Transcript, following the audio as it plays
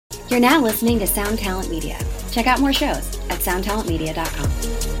You're now listening to Sound Talent Media. Check out more shows at soundtalentmedia.com.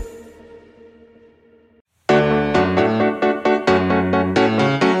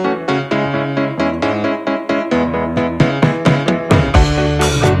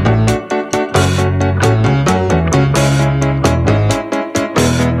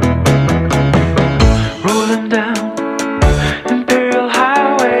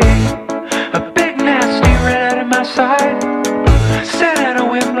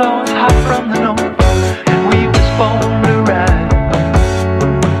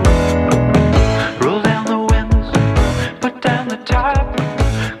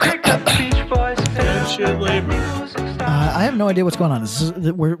 Idea what's going on. This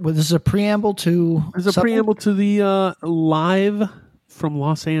is a preamble to. There's a preamble to the live from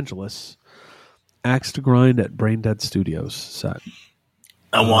Los Angeles Axe to Grind at Brain Dead Studios set.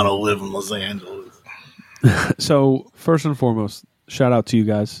 I want to live in Los Angeles. So first and foremost, shout out to you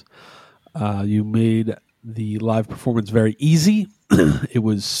guys. You made the live performance very easy. It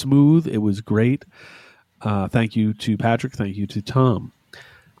was smooth. It was great. Thank you to Patrick. Thank you to Tom.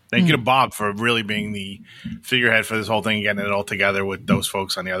 Thank you to Bob for really being the figurehead for this whole thing and getting it all together with those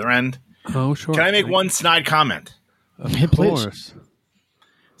folks on the other end. Oh, sure. Can I make one snide comment? Of course.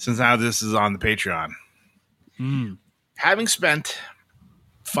 Since now this is on the Patreon. Having spent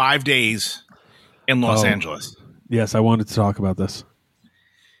 5 days in Los Angeles. Yes, I wanted to talk about this.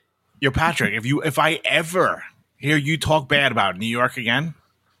 Yo, Patrick, if I ever hear you talk bad about New York again,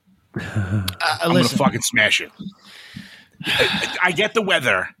 I'm going to fucking smash you. I get the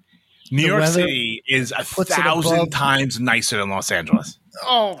weather. New York City is 1,000 times nicer than Los Angeles.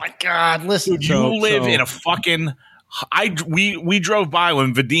 Oh my God! Listen, dude, you live in a fucking. We drove by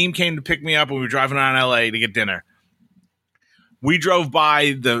when Vadim came to pick me up when we were driving around LA to get dinner. We drove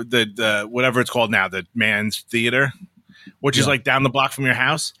by the whatever it's called now, the Man's Theater, which is like down the block from your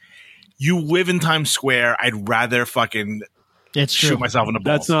house. You live in Times Square. I'd rather fucking shoot myself in the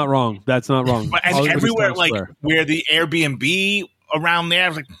balls. That's not wrong. But and everywhere, like where the Airbnb around there, I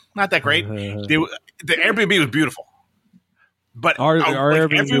was like, not that great. The Airbnb was beautiful, but our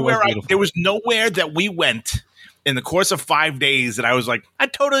Airbnb everywhere was beautiful. There was nowhere that we went in the course of 5 days that I was like, I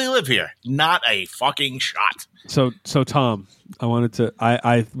totally live here. Not a fucking shot. So Tom, I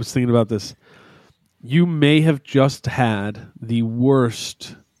was thinking about this. You may have just had the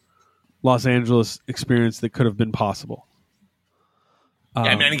worst Los Angeles experience that could have been possible. I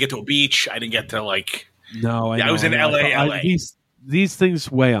mean, I didn't get to a beach. I didn't get to No, I was in LA. These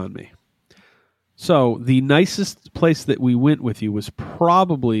things weigh on me. So the nicest place that we went with you was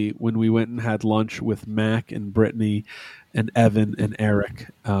probably when we went and had lunch with Mac and Brittany and Evan and Eric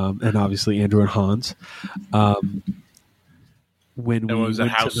and obviously Andrew and Hans. When we went to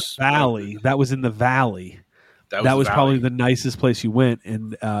the Valley, that was in the Valley. That was probably the nicest place you went.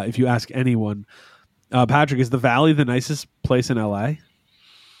 And if you ask anyone, Patrick, is the Valley the nicest place in LA?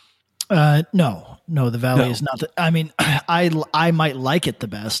 No, the Valley is not. I mean, I might like it the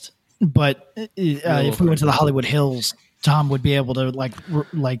best, but if we went to the Hollywood Hills, Tom would be able to we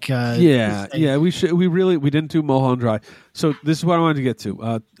didn't do Mulholland Drive. So this is what I wanted to get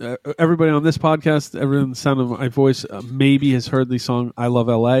to. Everybody on this podcast, everyone in the sound of my voice, maybe has heard the song "I Love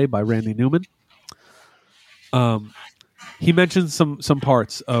L.A." by Randy Newman. He mentioned some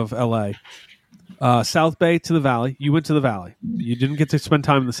parts of L.A. South Bay to the Valley. You went to the Valley. You didn't get to spend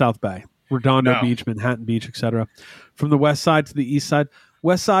time in the South Bay. Redondo Beach, Manhattan Beach, etc. From the west side to the east side.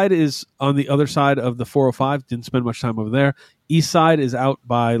 West side is on the other side of the 405. Didn't spend much time over there. East side is out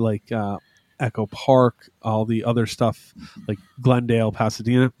by Echo Park, all the other stuff like Glendale,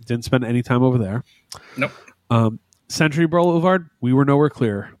 Pasadena. Didn't spend any time over there. Nope. Century Boulevard, we were nowhere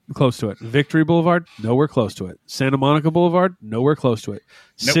close to it. Victory Boulevard, nowhere close to it. Santa Monica Boulevard, nowhere close to it.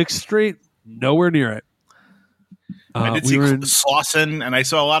 Nope. 6th Street, nowhere near it. I did see Slauson, and I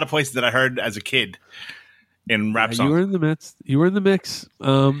saw a lot of places that I heard as a kid in rap songs. You were in the mix.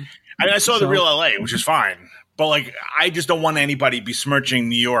 I saw the real LA, which is fine. But I just don't want anybody besmirching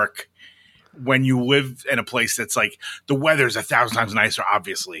New York when you live in a place that's the weather's 1,000 times nicer,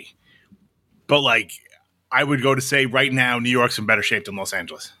 obviously. But I would go to say right now, New York's in better shape than Los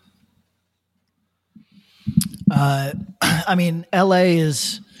Angeles. I mean, LA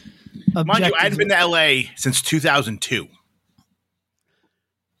is. Mind you, I hadn't been to LA since 2002.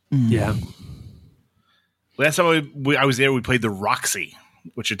 Yeah. Last time I was there, we played the Roxy,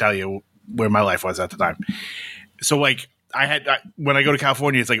 which should tell you where my life was at the time. So, when I go to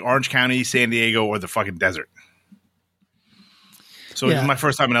California, it's Orange County, San Diego, or the fucking desert. So it was my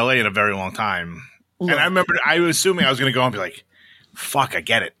first time in LA in a very long time. And I remember I was assuming I was going to go and be like, fuck, I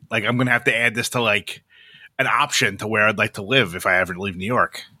get it. I'm going to have to add this to an option to where I'd like to live if I ever leave New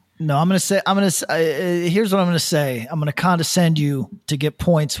York. No, I'm going to say, here's what I'm going to say. I'm going to condescend you to get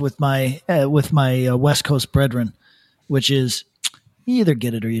points with my West Coast brethren, which is you either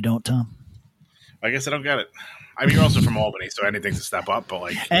get it or you don't, Tom. I guess I don't get it. I mean, you're also from Albany, so anything's a step up, but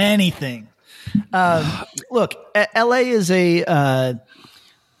like anything. Look, LA is at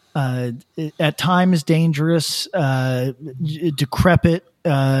times dangerous, decrepit,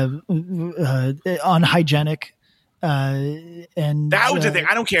 unhygienic. And that was the thing.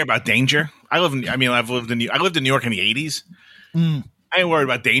 I don't care about danger. I've lived in New York in the 80s. I ain't worried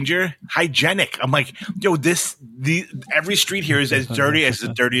about danger. Hygienic. I'm like, yo, every street here is as dirty as the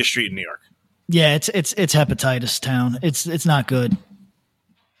dirtiest street in New York. Yeah, it's hepatitis town. It's not good.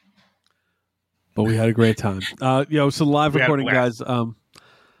 But we had a great time. So live recording, guys.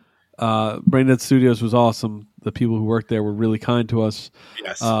 Braindead Studios was awesome. The people who worked there were really kind to us.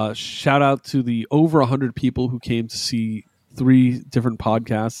 Yes. Shout out to the over 100 people who came to see 3 different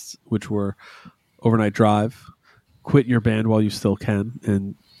podcasts, which were Overnight Drive, Quit Your Band While You Still Can,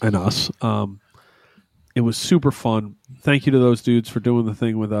 and us. It was super fun. Thank you to those dudes for doing the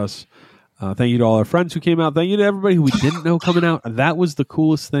thing with us. Thank you to all our friends who came out. Thank you to everybody who we didn't know coming out. That was the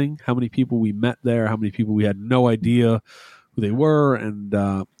coolest thing. How many people we met there, how many people we had no idea who they were,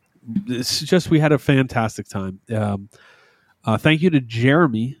 and it's just we had a fantastic time. Thank you to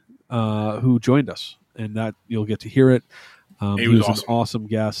Jeremy who joined us, and that you'll get to hear it. He was awesome. An awesome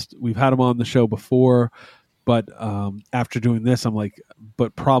guest. We've had him on the show before, but after doing this, I'm like,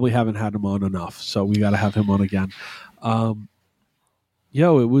 but probably haven't had him on enough, so we got to have him on again. It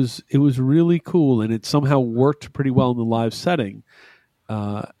was really cool, and it somehow worked pretty well in the live setting.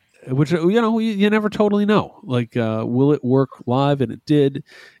 Which you never totally know. Like, will it work live? And it did.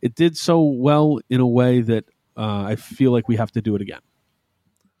 It did so well in a way that I feel like we have to do it again.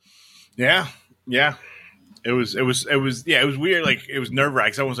 Yeah. It was weird. Like, it was nerve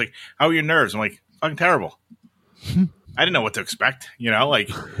wracking. Someone was like, "How are your nerves?" I'm like, "Fucking terrible." I didn't know what to expect.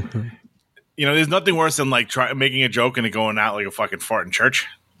 Like, there's nothing worse than like making a joke and it going out like a fucking fart in church.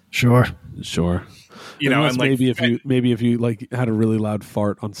 Sure. And like, maybe if you like had a really loud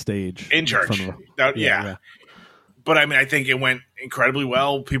fart on stage in church. Yeah. But I mean, I think it went incredibly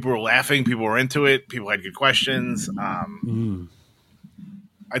well. People were laughing. People were into it. People had good questions. I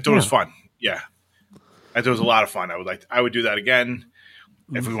thought it was fun. Yeah. I thought it was a lot of fun. I would do that again.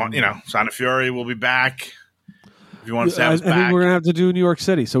 If we want, Sound of Fury will be back. If you want to have us back. I think we're going to have to do New York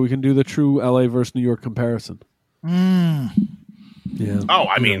City so we can do the true LA versus New York comparison. Yeah. Oh,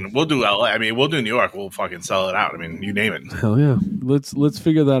 I mean, we'll do LA. I mean, we'll do New York. We'll fucking sell it out. I mean, you name it. Hell yeah. Let's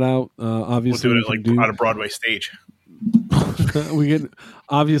figure that out. Obviously, we'll do it on a Broadway stage. We have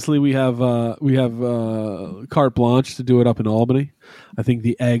carte blanche to do it up in Albany. I think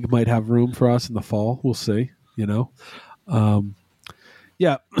the Egg might have room for us in the fall. We'll see. Yeah.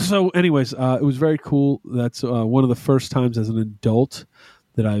 So, anyways, it was very cool. That's one of the first times as an adult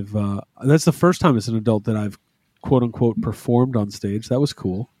that I've. That's the first time as an adult that I've quote unquote performed on stage. That was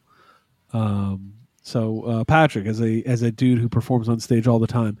cool. So Patrick, as a dude who performs on stage all the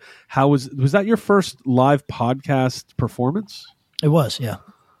time, how was that your first live podcast performance? It was, yeah.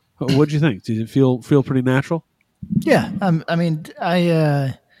 What did you think? Did it feel pretty natural? Yeah, I mean,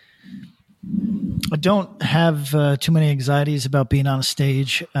 I don't have too many anxieties about being on a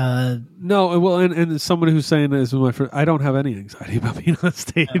stage. No, well, and someone who's saying this is my first, I don't have any anxiety about being on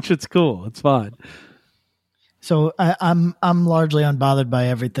stage. No. It's cool. It's fine. So I'm largely unbothered by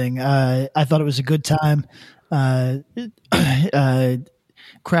everything. I thought it was a good time.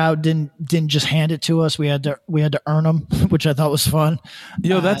 Crowd didn't just hand it to us. We had to earn them, which I thought was fun.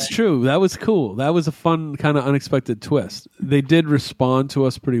 That's true. That was cool. That was a fun kind of unexpected twist. They did respond to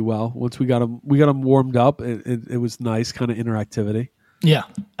us pretty well once we got them warmed up. It was nice kind of interactivity. Yeah,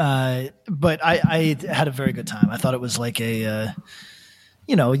 but I had a very good time. I thought it was like a.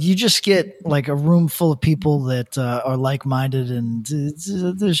 You just get like a room full of people that are like-minded, and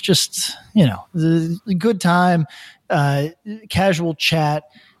there's just, a good time, casual chat.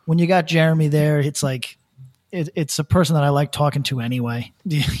 When you got Jeremy there, it's like, it's a person that I like talking to anyway.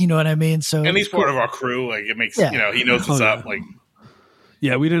 You know what I mean? So, and he's part of our crew. Like, it makes, he knows what's up. Like,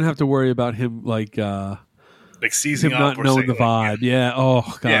 yeah, we didn't have to worry about him like seizing him not knowing the vibe. Yeah.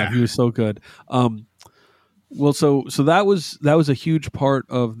 Oh God, he was so good. Well, so that was a huge part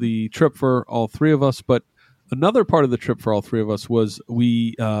of the trip for all three of us. But another part of the trip for all three of us was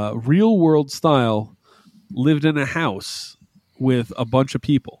we real world style lived in a house with a bunch of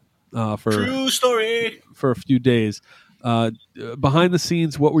people true story for a few days. Behind the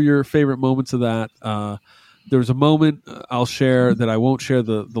scenes, what were your favorite moments of that? There was a moment I'll share that I won't share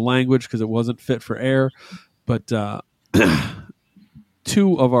the language because it wasn't fit for air, but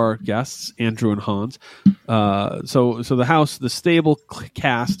two of our guests, Andrew and Hans. So the stable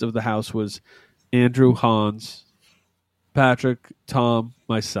cast of the house was Andrew, Hans, Patrick, Tom,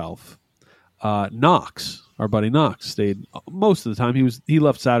 myself. Knox, our buddy Knox, stayed most of the time. He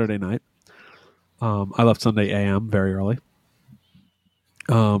left Saturday night. I left Sunday AM very early.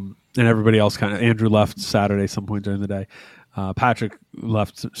 And everybody else Andrew left Saturday some point during the day. Patrick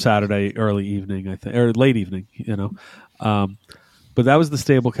left Saturday early evening, I think, or late evening, but that was the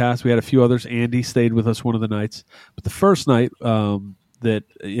stable cast. We had a few others. Andy stayed with us one of the nights, but the first night that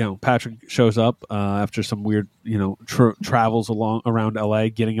Patrick shows up after some weird travels around LA,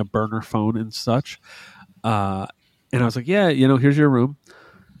 getting a burner phone and such, and I was like, yeah, here's your room.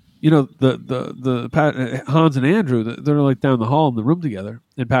 The Hans and Andrew, they're like down the hall in the room together,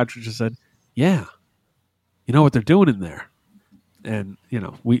 and Patrick just said, yeah, you know what they're doing in there. And,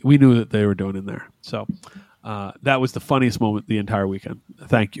 we knew that they were doing in there. So that was the funniest moment the entire weekend.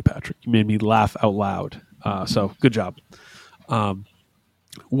 Thank you, Patrick. You made me laugh out loud. So good job.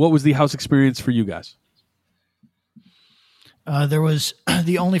 What was the house experience for you guys? There was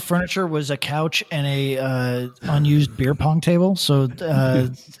the only furniture was a couch and a unused beer pong table. So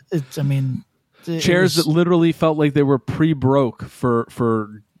chairs that literally felt like they were pre-broke for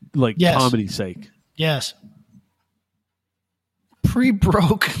comedy's sake. Yes.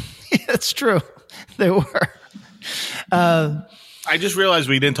 Pre-broke. That's true. They were. I just realized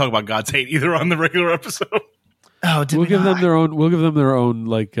we didn't talk about God's Hate either on the regular episode. Oh, we'll give them their own. We'll give them their own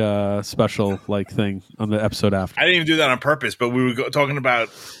special thing on the episode after. I didn't even do that on purpose, but we were talking about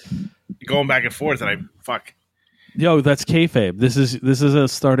going back and forth, and Yo, that's kayfabe. This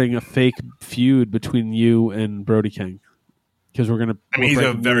is starting a fake feud between you and Brody King because we're gonna. He's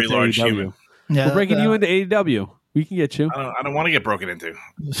a very large human. Yeah, we're breaking you into AEW. We can get you. I don't want to get broken into.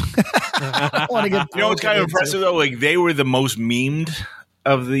 I want to get. What's kind of impressive though? Like they were the most memed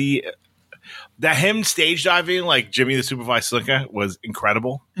of that him stage diving like Jimmy the Superfly Snuka was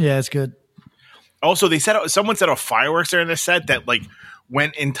incredible. Yeah, it's good. Also, someone set off fireworks there in the set that like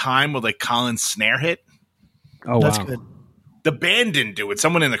went in time with like Colin's snare hit. Oh, that's wow. good. The band didn't do it.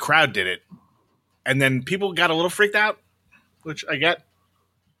 Someone in the crowd did it, and then people got a little freaked out, which I get.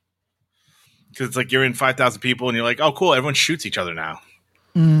 Because it's like you're in 5,000 people and you're like, oh, cool, everyone shoots each other now.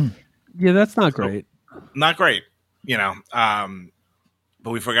 Mm. Yeah, that's not great. Not great, but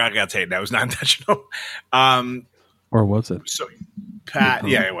we forgot God's Hate. That was not intentional. Or was it? So, Pat,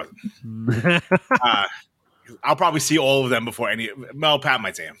 yeah, it wasn't. I'll probably see all of them before Pat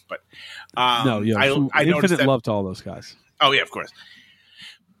might see him. But no, yeah, I infinite love to all those guys. Oh, yeah, of course.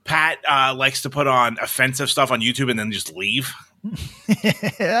 Pat likes to put on offensive stuff on YouTube and then just leave.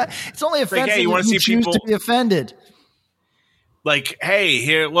 It's only offensive hey, you want to see people to be offended. Like, hey,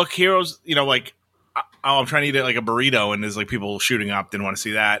 here, look, heroes. I'm trying to eat like a burrito, and there's like people shooting up. Didn't want to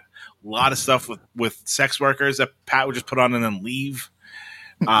see that. A lot of stuff with sex workers that Pat would just put on and then leave.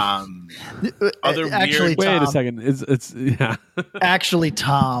 Other actually, weird. Wait a second. It's yeah. Actually,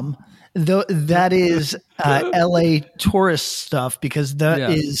 Tom. That is LA tourist stuff because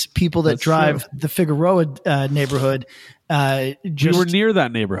that is people that drive the Figueroa neighborhood. We were near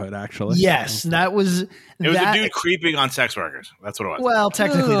that neighborhood, actually. Yes, that was. It was a dude creeping on sex workers. That's what it was. Well,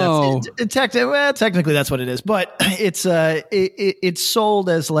 technically, technically that's what it is. But it's sold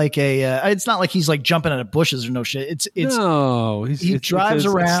as like a. It's not like he's like jumping out of bushes or no shit. He drives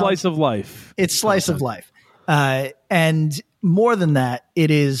around. It's slice of life. It's slice of life, and more than that,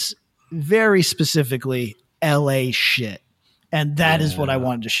 it is very specifically LA shit, and that is what I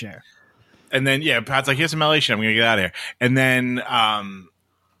wanted to share. And then, Pat's like, here's some LA shit. I'm going to get out of here. And then,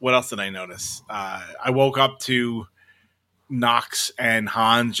 what else did I notice? I woke up to Knox and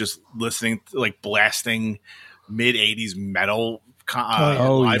Hans just listening, like blasting mid-'80s metal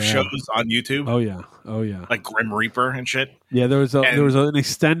live shows on YouTube. Oh, yeah. Like Grim Reaper and shit. Yeah, there was an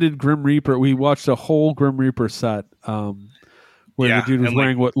extended Grim Reaper. We watched a whole Grim Reaper set where the dude was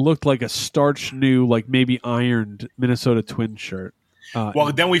wearing what looked like a starched new, like maybe ironed Minnesota Twins shirt.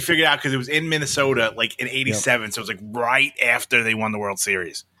 Then we figured out because it was in Minnesota, like in '87, so it was like right after they won the World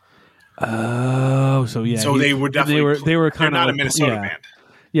Series. Oh, so yeah. So they were definitely they were kind of not like, a Minnesota band.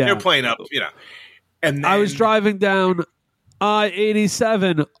 Yeah, they were playing up, And then, I was driving down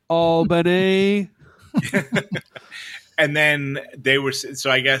I-87 Albany, and then they were. So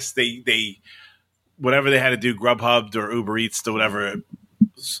I guess they whatever they had to do, Grubhub or Uber Eats or whatever,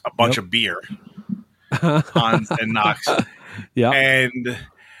 a bunch of beer. Hans and Knox. Yeah, and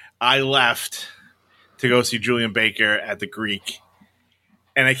I left to go see Julian Baker at the Greek,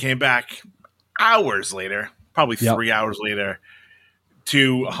 and I came back hours later, probably 3 hours later.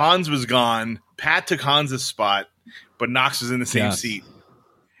 To Hans was gone. Pat took Hans's spot, but Knox was in the same seat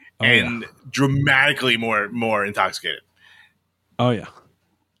and yeah. dramatically more intoxicated. Oh yeah.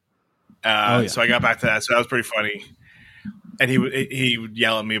 So I got back to that. So that was pretty funny. And he would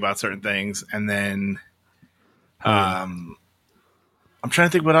yell at me about certain things, and then I'm trying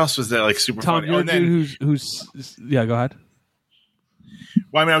to think what else was there like super Tom, funny. you're a dude who's yeah. Go ahead.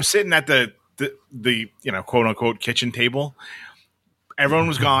 Well, I mean, I was sitting at the quote unquote kitchen table. Everyone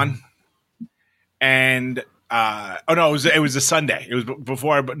was gone, and it was a Sunday. It was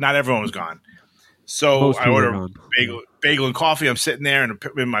before, but not everyone was gone. So I ordered bagel and coffee. I'm sitting there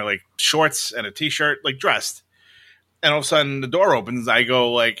in my like shorts and a t-shirt, like dressed. And all of a sudden the door opens. I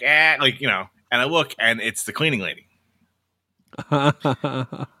go like, and I look, and it's the cleaning lady.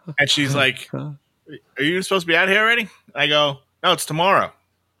 And she's like, "Are you supposed to be out here already?" I go, "No, it's tomorrow."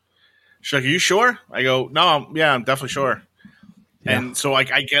 She's like, "Are you sure?" I go, "No, I'm definitely sure." Yeah. And so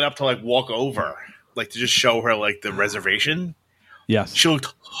like I get up to like walk over, like to just show her like the reservation. Yes. She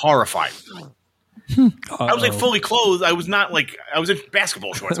looked horrified. I was like fully clothed. I was not like I was in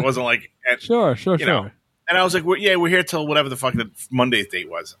basketball shorts. I wasn't like sure. And I was like, we're here till whatever the fuck the Monday's date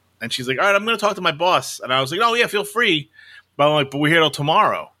was. And she's like, all right, I'm going to talk to my boss. And I was like, oh yeah, feel free. But I'm like, but we're here till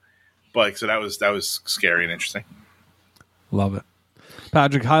tomorrow. But like, so that was scary and interesting. Love it,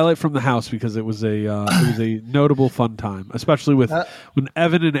 Patrick. Highlight from the house because it was a notable fun time, especially with when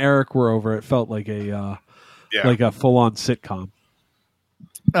Evan and Eric were over. It felt like a full on sitcom.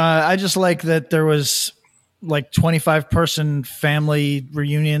 I just like that there was like 25-person family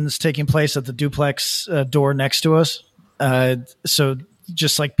reunions taking place at the duplex door next to us. So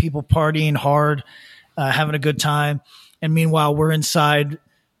just like people partying hard, having a good time. And meanwhile, we're inside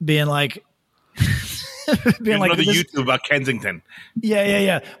being like, another YouTube about Kensington.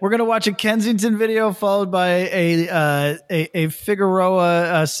 Yeah. We're gonna watch a Kensington video followed by a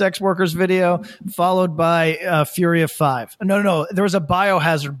Figueroa sex workers video, followed by Fury of 5. No. There was a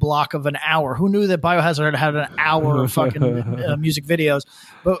Biohazard block of an hour. Who knew that Biohazard had an hour of fucking music videos?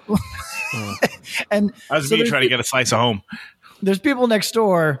 But and I was trying to get a slice of home. There's people next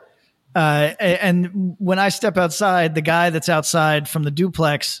door. And when I step outside, the guy that's outside from the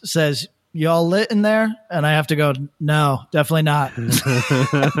duplex says, "Y'all lit in there?" And I have to go, "No, definitely not."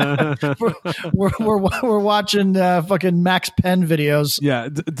 we're watching fucking Max Penn videos. Yeah,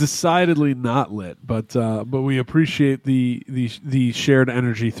 decidedly not lit, but we appreciate the shared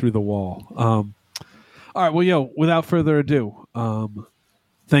energy through the wall. All right, well, without further ado,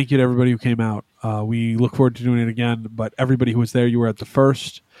 thank you to everybody who came out. We look forward to doing it again. But everybody who was there, you were at the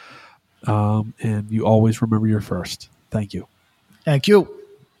first, and you always remember your first. Thank you. Thank you.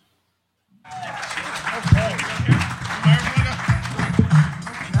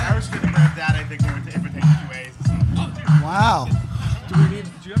 Wow. Do you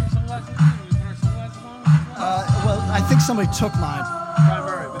have your sunglasses on? Do we put our sunglasses on? Well, I think somebody took mine. All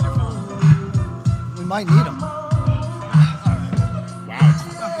right, with your phone. We might need them.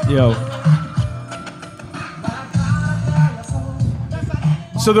 Wow. Yo.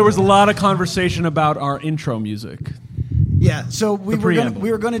 So there was a lot of conversation about our intro music. Yeah, so we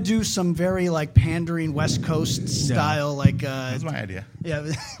were going to do some very like pandering West Coast style That's my idea.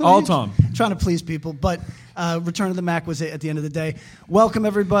 Yeah, All Tom trying to please people, but Return of the Mac was it at the end of the day. Welcome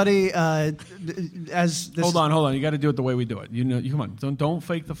everybody. Hold on, you got to do it the way we do it. You come on, don't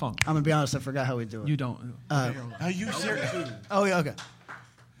fake the funk. I'm gonna be honest, I forgot how we do it. You don't. Are you serious? Oh yeah, okay.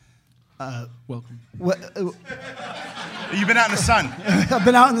 Welcome. You've been out in the sun. I've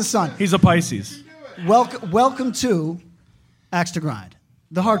been out in the sun. He's a Pisces. Welcome to Axe to Grind,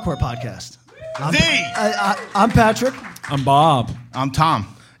 the hardcore podcast. I'm Patrick. I'm Bob. I'm Tom.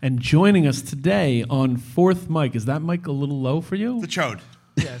 And joining us today on fourth mic, is that mic a little low for you? The chode.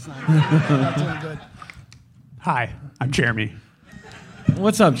 Yeah, it's not doing good. Hi, I'm Jeremy.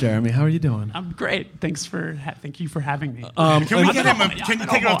 What's up, Jeremy? How are you doing? I'm great. Thank you for having me. Can we get him? Can you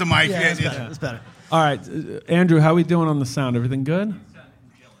take it off the mic? Yeah, it's better. All right, Andrew, how are we doing on the sound? Everything good?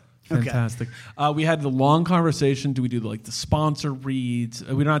 Okay. Fantastic. We had the long conversation. Do we do the sponsor reads?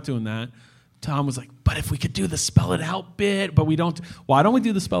 We're not doing that. Tom was like, but if we could do the spell it out bit, but we don't. Why don't we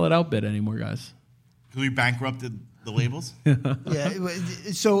do the spell it out bit anymore, guys? We bankrupted the labels. Yeah.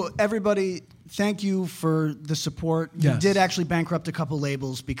 So everybody, thank you for the support. You did actually bankrupt a couple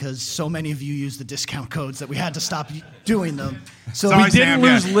labels because so many of you used the discount codes that we had to stop doing them. So Sorry, we didn't Sam,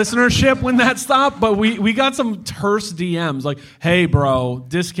 lose listenership when that stopped, but we got some terse DMs like, "Hey, bro,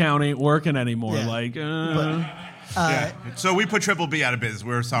 discount ain't working anymore." Yeah. Yeah. So we put Triple B out of business.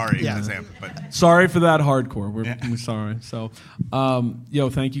 We're sorry, Sam. But Sorry for that hardcore. We're sorry. So,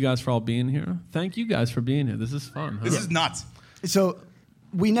 thank you guys for all being here. Thank you guys for being here. This is fun. Huh? this is nuts. So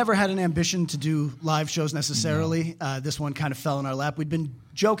we never had an ambition to do live shows necessarily. This one kind of fell in our lap. We'd been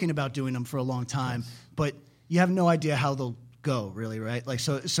joking about doing them for a long time, but you have no idea how they'll go, really, right? Like,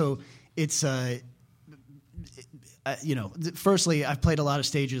 so it's, firstly, I've played a lot of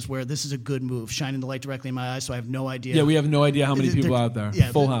stages where this is a good move, shining the light directly in my eyes, so I have no idea. Yeah, we have no idea how many people out there.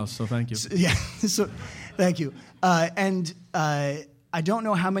 Yeah, Full house, so thank you. So thank you. I don't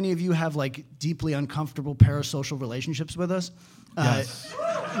know how many of you have, like, deeply uncomfortable parasocial relationships with us. Yes.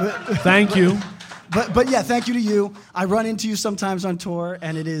 Thank you. But yeah, thank you to you. I run into you sometimes on tour,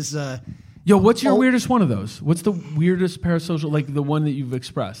 and it is... Yo, what's your weirdest one of those? What's the weirdest parasocial, like the one that you've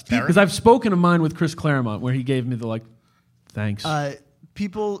expressed? Because I've spoken of mine with Chris Claremont, where he gave me the, like, thanks.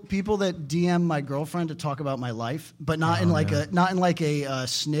 People that DM my girlfriend to talk about my life, but not in like a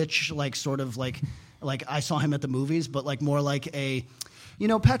snitch, like sort of like I saw him at the movies, but like more like a,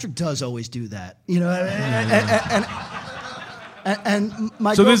 Patrick does always do that, and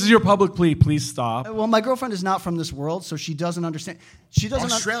my so this is your public plea. Please stop. Well, my girlfriend is not from this world, so she doesn't understand.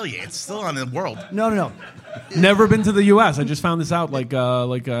 Australia. It's still on the world. No. Never been to the U.S. I just found this out like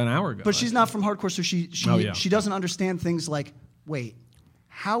an hour ago. But she's not from hardcore, so she doesn't understand things like, wait,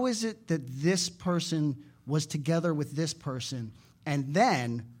 how is it that this person was together with this person and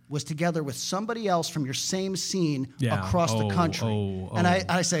then was together with somebody else from your same scene across the country? And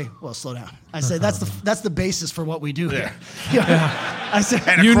I say, well, slow down. I say that's the basis for what we do here. I say,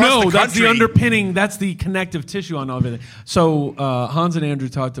 that's the underpinning, that's the connective tissue on everything. So Hans and Andrew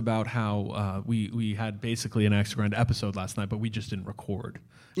talked about how we had basically an Extra Grand episode last night, but we just didn't record.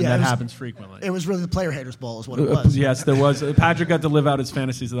 And that happens frequently. It was really the Player Haters Ball is what it was. Yes, there was. Patrick got to live out his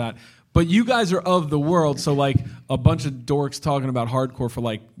fantasies of that. But you guys are of the world, so like a bunch of dorks talking about hardcore for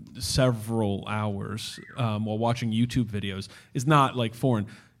like several hours while watching YouTube videos is not like foreign.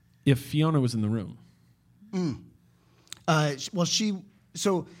 If Fiona was in the room.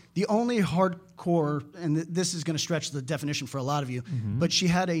 So the only hardcore, and this is going to stretch the definition for a lot of you, but she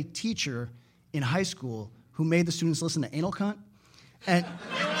had a teacher in high school who made the students listen to Anal Cunt. And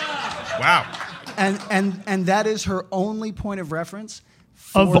wow. And that is her only point of reference.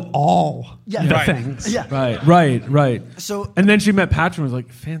 Of all the things. Yeah. Right. So, and then she met Patrick and was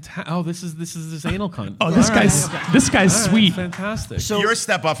like, fantastic. Oh, this is this Anal Cunt. Oh, this guy's sweet. Fantastic. So you're a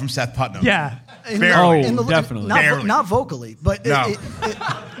step up from Seth Putnam. Yeah. Definitely. Not vocally, but no.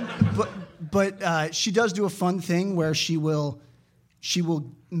 But she does do a fun thing where she will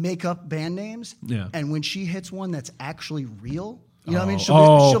make up band names. Yeah. And when she hits one that's actually real, you know what I mean?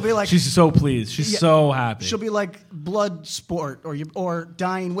 She'll be like, she's so pleased. She's so happy. She'll be like Blood Sport or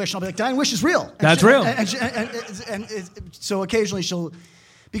Dying Wish. I'll be like, Dying Wish is real. That's real. And so occasionally she'll,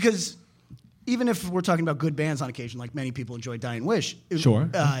 because even if we're talking about good bands on occasion, like many people enjoy Dying Wish. Sure.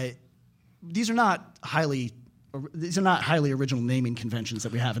 These are not highly original naming conventions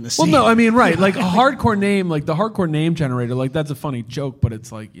that we have in this Well, scene. no, I mean, right. Like a hardcore name, like the hardcore name generator, like that's a funny joke, but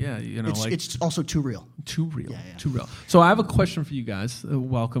it's like, it's also too real. Too real. Too real. So I have a question for you guys.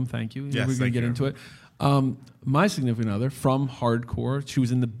 Welcome. Thank you. Yes, we're going to get into it. My significant other from hardcore, she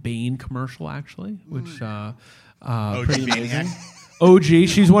was in the Bane commercial, actually, which pretty amazing. OG.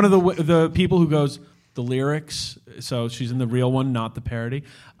 She's one of the people who goes, the lyrics, so she's in the real one, not the parody.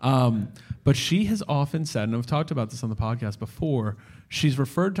 But she has often said, and I've talked about this on the podcast before, she's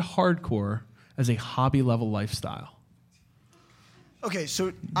referred to hardcore as a hobby-level lifestyle. Okay,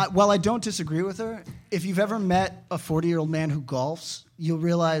 so while I don't disagree with her, if you've ever met a 40-year-old man who golfs, you'll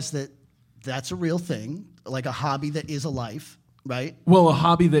realize that that's a real thing, like a hobby that is a life, right? Well, a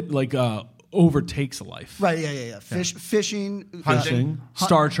hobby that like overtakes a life. Right, yeah. Fishing, hunting,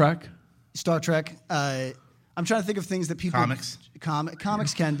 Star Trek. I'm trying to think of things that people...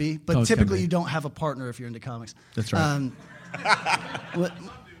 Comics can be, but typically you don't have a partner if you're into comics. That's right.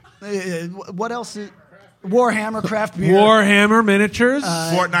 What else? Warhammer, craft beer. Warhammer, miniatures.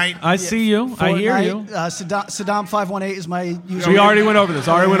 Fortnite. I see you. Fortnite. I hear you. Saddam 518 is my username. We already went over this.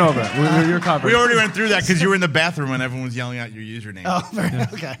 You're covered. We already went through that because you were in the bathroom when everyone was yelling out your username. Oh,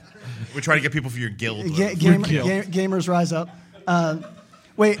 okay. We're trying to get people for your guild. Gamers rise up.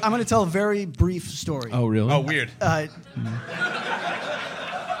 Wait, I'm going to tell a very brief story. Oh, really? Oh, weird.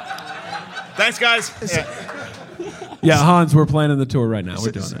 Thanks, guys. Yeah, Hans, we're planning the tour right now.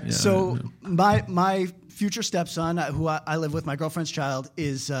 We're doing it. Yeah, so my future stepson, who I live with, my girlfriend's child,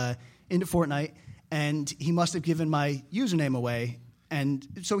 is into Fortnite, and he must have given my username away. And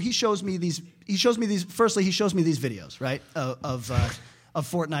so he shows me these. Firstly, he shows me these videos, right, of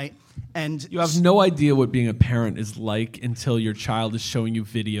Fortnite. And you have no idea what being a parent is like until your child is showing you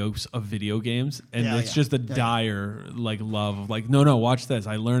videos of video games, and it's just a dire like love of like, no, watch this.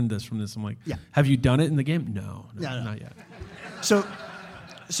 I learned this from this. I'm like, have you done it in the game? No, not yet. So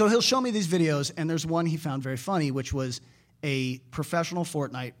So he'll show me these videos, and there's one he found very funny, which was a professional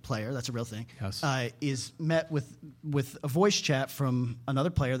Fortnite player, that's a real thing, is met with a voice chat from another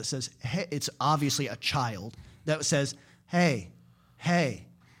player that says, hey, it's obviously a child, that says, hey,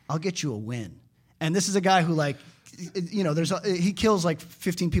 I'll get you a win. And this is a guy who, like, you know, he kills like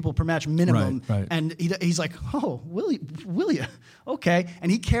 15 people per match minimum, right. And he's like, oh, will you? Okay,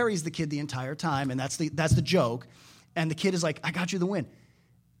 and he carries the kid the entire time, and that's the joke. And the kid is like, I got you the win.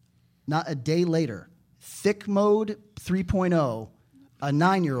 Not a day later, Thick Mode 3.0, a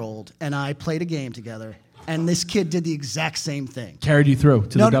 9-year-old, and I played a game together, and this kid did the exact same thing. Carried you through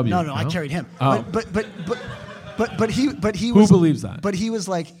to the W. No, I carried him. Oh. But he Who was, believes that? But he was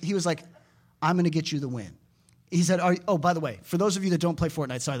like, I'm going to get you the win. He said, oh, by the way, for those of you that don't play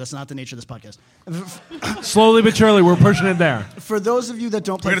Fortnite, sorry, that's not the nature of this podcast. Slowly but surely, we're pushing it there. For those of you that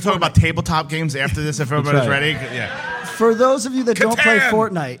don't play We're going to talk about tabletop games after this if everybody's ready. Yeah. For those of you that don't play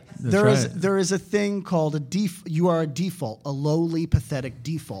Fortnite, That's there is a thing called you are a default, a lowly, pathetic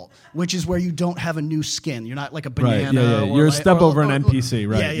default, which is where you don't have a new skin. You're not like a banana. Right, yeah. You're a step over an NPC,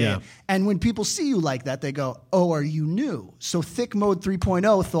 right? Yeah. And when people see you like that, they go, oh, are you new? So Thick Mode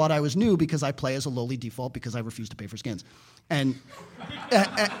 3.0 thought I was new because I play as a lowly default because I refuse to pay for skins. And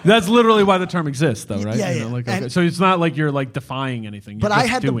that's literally why the term exists, though, right? Yeah, you know, like, okay. So it's not like you're like defying anything. You're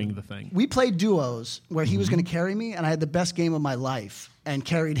just doing the thing. We played duos where he was going to carry me, and I had the best game of my life and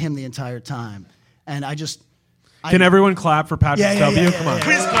carried him the entire time. And Can everyone clap for Patrick W? Yeah, Come on.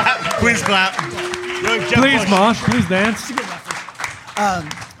 Please clap. Please clap. Please, Mosh. Please dance.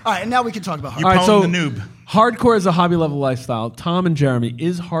 All right, and now we can talk about hardcore. All right, so the noob. Hardcore is a hobby level lifestyle. Tom and Jeremy,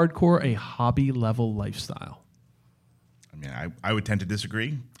 is hardcore a hobby level lifestyle? I mean, I would tend to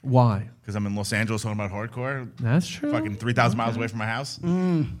disagree. Why? Because I'm in Los Angeles talking about hardcore. That's true. Fucking 3,000 miles away from my house.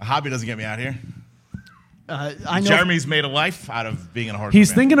 A hobby doesn't get me out here. I know Jeremy's made a life out of being in a hardcore He's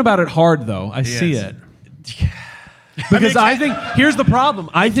band. thinking about it hard, though. I see is. it. Because I think here's the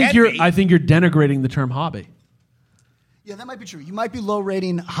problem. I think you're denigrating the term hobby. Yeah, that might be true. You might be low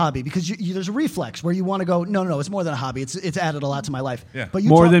rating hobby because there's a reflex where you want to go, no, it's more than a hobby. It's added a lot to my life. Yeah. But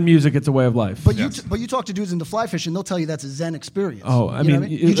More than music, it's a way of life. But you talk to dudes into fly fishing, they'll tell you that's a Zen experience. Oh, I mean,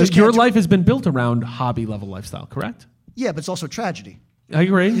 your life has been built around hobby level lifestyle, correct? Yeah, but it's also tragedy. I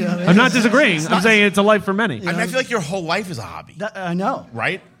agree. Yeah, I'm not disagreeing. I'm saying it's a life for many. I mean, I feel like your whole life is a hobby. I know.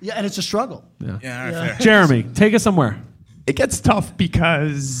 Right? Yeah, and it's a struggle. Yeah, all right, fair. Jeremy, take us somewhere. It gets tough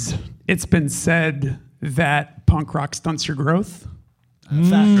because it's been said that punk rock stunts your growth.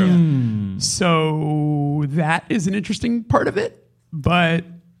 So that is an interesting part of it. But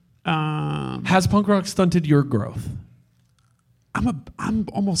has punk rock stunted your growth? I'm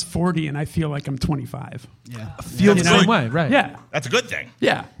almost 40 and I feel like I'm 25. Yeah. Feel the same way, right? Yeah. That's a good thing.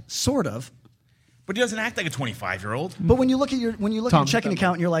 Yeah. Sort of. But he doesn't act like a 25-year-old. But when you look at your checking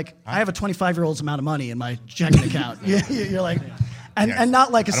account, and you're like, I have a 25-year-old's amount of money in my checking account. You're like, and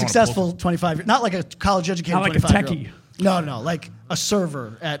not like a successful 25, not like a college educated, not like a 25-year-old. techie. No, like a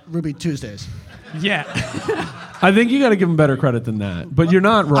server at Ruby Tuesdays. Yeah. I think you got to give him better credit than that. But you're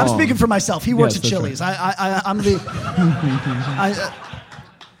not wrong. I'm speaking for myself. He works Yes, at that's Chili's. right.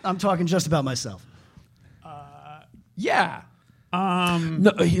 I'm talking just about myself. Yeah.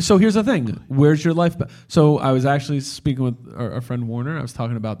 No, so here's the thing. Where's your life? So I was actually speaking with our friend Warner. I was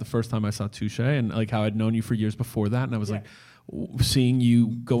talking about the first time I saw Touche and like how I'd known you for years before that. And I was like, seeing you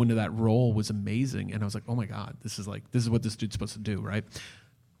go into that role was amazing. And I was like, oh my God, this is what this dude's supposed to do, right?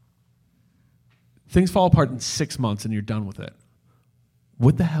 Things fall apart in 6 months and you're done with it.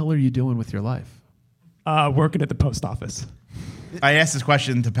 What the hell are you doing with your life? Working at the post office. I asked this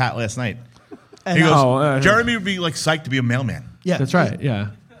question to Pat last night. And He goes, Jeremy would be like psyched to be a mailman. Yeah, That's right, yeah.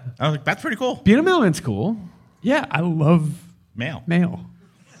 I was like, that's pretty cool. Being a mailman's cool. Yeah, I love Mail. mail.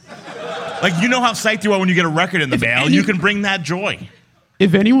 Like, you know how psyched you are when you get a record in the mail. You can bring that joy.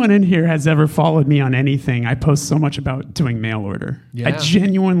 If anyone in here has ever followed me on anything, I post so much about doing mail order. Yeah. I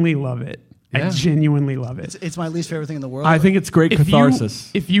genuinely love it. Yeah. I genuinely love it. it's my least favorite thing in the world. I think it's great catharsis.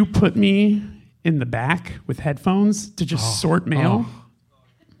 If you put me in the back with headphones to just sort mail,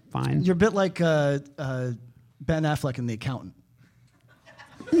 fine. You're a bit like Ben Affleck in The Accountant.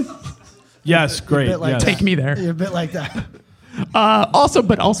 Yes, great. You're a bit like yes. Take me there. You're a bit like that.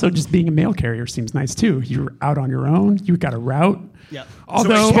 Also just being a mail carrier seems nice too. You're out on your own. You got a route. Yeah.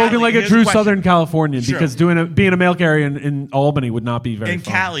 Although So, spoken like a here's true the question. Southern Californian, Sure. because being a mail carrier in Albany would not be very In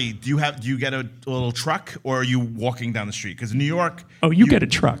fun. Cali, do you get a little truck or are you walking down the street? Because in New York, Oh, you get a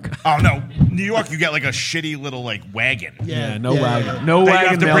truck. oh no, New York, you get like a shitty little like wagon. Yeah, no Yeah, wagon, yeah. no That you wagon.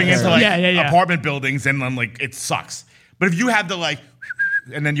 have to mail bring into carrier. like Yeah. apartment buildings, and then like it sucks. But if you have the like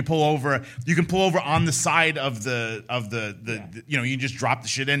and then you pull over. You can pull over on the side of the you just drop the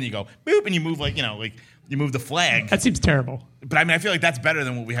shit in and you go boop and you move you move the flag. That seems terrible. But I mean, I feel like that's better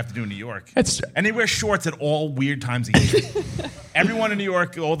than what we have to do in New York. And they wear shorts at all weird times of year. Everyone in New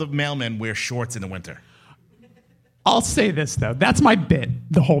York, all the mailmen wear shorts in the winter. I'll say this though, that's my bit,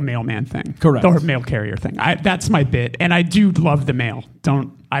 the whole mailman thing. Correct. The mail carrier thing. That's my bit, and I do love the mail.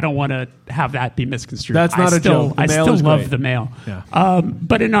 I don't want to have that be misconstrued. That's not a joke. The I mail still is love great. the mail. Yeah.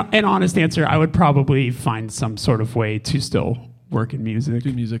 But in an honest answer, I would probably find some sort of way to still work in music.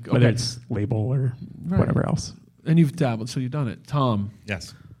 Do music, whether okay. it's label or whatever else. And you've dabbled, so you've done it. Tom.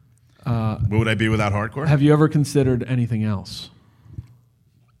 Yes. What would I be without hardcore? Have you ever considered anything else?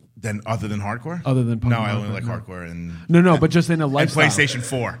 Other than hardcore? Other than punk No, and I only hardcore, like no. hardcore and No, but just in a and lifestyle. PlayStation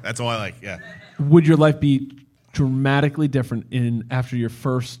 4. That's all I like. Yeah. Would your life be dramatically different after your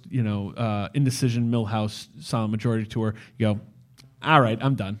first, Indecision Millhouse Silent Majority tour? You go, all right,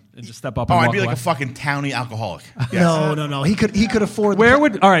 I'm done, and just step up. Oh, And I'd walk be like away. a fucking towny alcoholic. Yes. No. He could afford. Where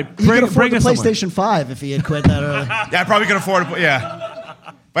would all right? he could afford Bring the us somewhere. PlayStation 5 if he had quit that early. Yeah, I probably could afford it. Yeah.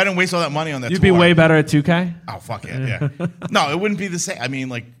 If I didn't waste all that money on that You'd tour. be way better at 2K. Oh, fuck yeah. No, it wouldn't be the same. I mean,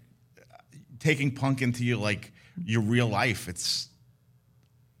 like, taking punk into your real life,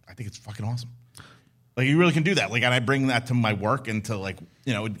 I think it's fucking awesome. Like, you really can do that. Like, and I bring that to my work and to,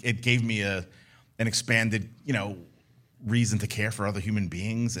 it gave me an expanded, reason to care for other human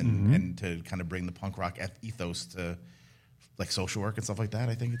beings and to kind of bring the punk rock ethos to, social work and stuff like that.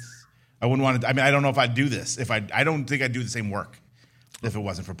 I think I wouldn't want to, I mean, I don't know if I'd do this. I don't think I'd do the same work if it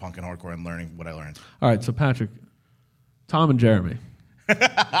wasn't for punk and hardcore and learning what I learned. All right, so Patrick, Tom, and Jeremy,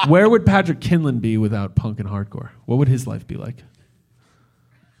 where would Patrick Kinlan be without punk and hardcore? What would his life be like?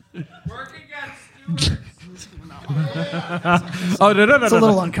 Work against Oh no! It's a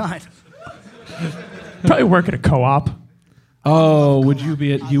little unkind. Probably work at a co-op. Oh, would you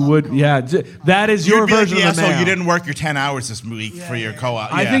be? You would, yeah. That is your You'd be like version the of the asshole. mail. You didn't work your 10 hours this week for your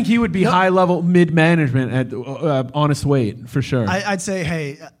co-op. I think he would be high level, mid management at Honest Weight for sure. I'd say,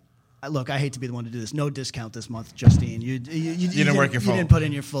 hey, look, I hate to be the one to do this. No discount this month, Justine. You didn't work your full. You didn't put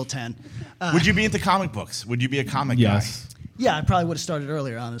in your full 10. Would you be into comic books? Would you be a comic yes. Yeah, I probably would have started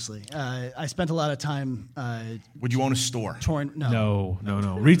earlier. Honestly, I spent a lot of time. guy? Would you own a store? Touring. No.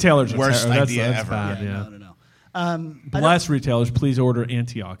 Retailers are Worst idea that's ever. bad. Yeah. No. Bless retailers. Please order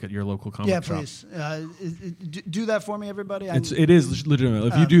Antioch at your local comic shop. Yeah, please. Do that for me, everybody. It is legitimate.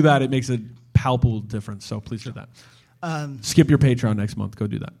 If you do that, it makes a palpable difference. So please do that. Skip your Patreon next month. Go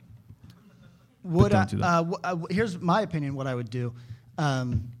do that. Don't do that. Here's my opinion. What I would do.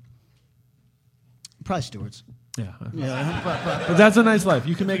 Probably stewards. Yeah. Yeah, But that's a nice life.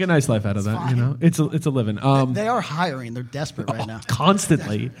 You can make a nice life out of that. fine. It's a living. they are hiring. They're desperate right now.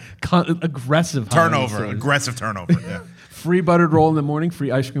 Constantly, aggressive Turnover, hiring. aggressive turnover. Yeah. Free buttered roll in the morning, free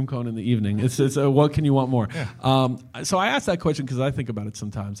ice cream cone in the evening. It's what can you want more? Yeah. So I asked that question because I think about it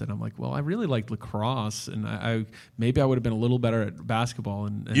sometimes, and I'm like, well, I really liked lacrosse, and I maybe I would have been a little better at basketball.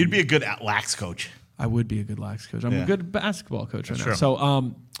 And You'd be a good lax coach. I would be a good lax coach. I'm a good basketball coach right now. Sure.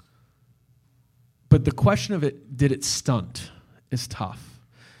 So, but the question of it, did it stunt, is tough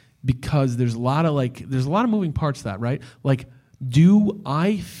because there's a lot of moving parts to that, right? Like, do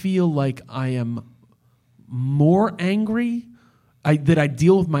I feel like I am more angry? That I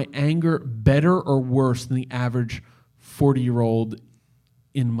deal with my anger better or worse than the average 40-year-old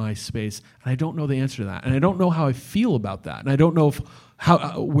in my space? And I don't know the answer to that, and I don't know how I feel about that, and I don't know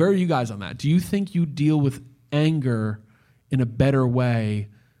where are you guys on that? Do you think you deal with anger in a better way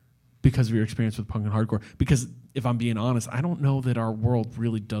because of your experience with punk and hardcore? Because if I'm being honest, I don't know that our world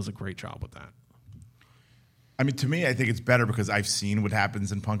really does a great job with that. I mean, to me, I think it's better because I've seen what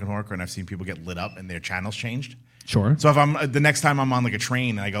happens in punk and hardcore, and I've seen people get lit up and their channels changed. Sure. So if I'm the next time I'm on like a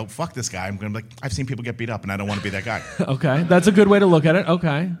train and I go, fuck this guy, I'm going to be like, I've seen people get beat up and I don't want to be that guy. Okay, that's a good way to look at it.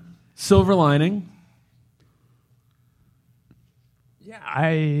 Okay. Silver lining. Yeah,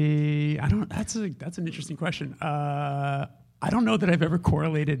 I don't. That's an interesting question. I don't know that I've ever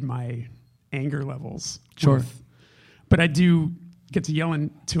correlated my anger levels. Sure. But I do get to yell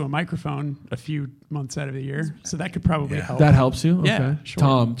into a microphone a few months out of the year, so that could probably help. That helps you? Yeah, Okay. sure.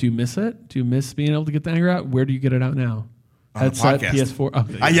 Tom, do you miss it? Do you miss being able to get the anger out? Where do you get it out now? On the Headset, podcast. PS4? Oh,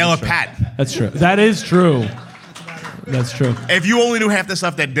 I yell at true. Pat. That's true. That is true. That's true. If you only knew half the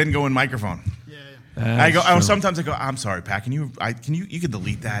stuff that didn't go in microphone. That's true. Sometimes I go, I'm sorry, Pat. You can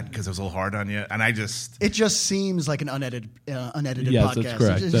delete that because it was a little hard on you. And It just seems like an unedited Yes, podcast. that's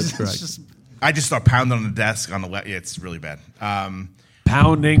correct. It's That's correct. just- I just start pounding on the desk on the left. Yeah, it's really bad.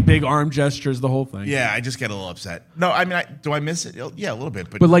 pounding, big arm gestures, the whole thing. Yeah, I just get a little upset. No, I mean, do I miss it? Yeah, a little bit.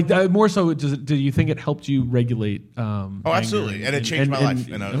 But like more so, do you think it helped you regulate? Oh, absolutely, and it changed my life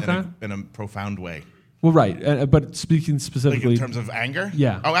in a profound way. Well, right, but speaking specifically like in terms of anger.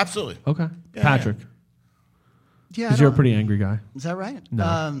 Yeah. Oh, absolutely. Okay, yeah, Patrick. Yeah, because you're a pretty angry guy. Is that right? No.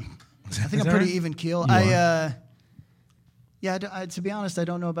 I think I'm pretty even keel. To be honest, I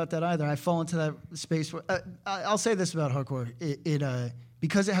don't know about that either. I fall into that space where I'll say this about hardcore: it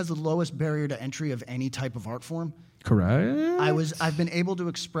because it has the lowest barrier to entry of any type of art form. Correct. I've been able to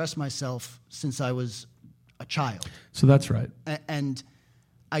express myself since I was a child. So that's right. And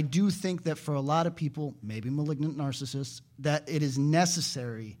I do think that for a lot of people, maybe malignant narcissists, that it is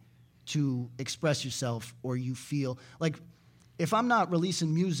necessary to express yourself, or you feel like if I'm not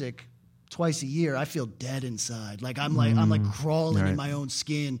releasing music twice a year, I feel dead inside. Like I'm like crawling in my own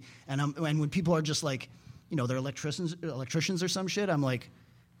skin. And when people are just like, they're electricians or some shit, I'm like,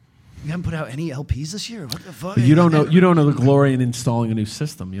 you haven't put out any LPs this year? What the fuck? But you don't know the glory in installing a new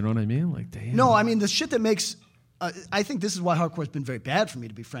system. You know what I mean? Like, damn. No, I mean the shit that makes. I think this is why hardcore has been very bad for me,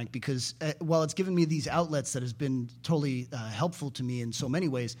 to be frank, because while it's given me these outlets that has been totally helpful to me in so many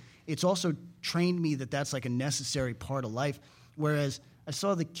ways, it's also trained me that that's like a necessary part of life. Whereas I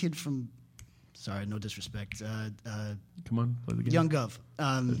saw the kid from, sorry, no disrespect. Come on, play the game. Young Gov.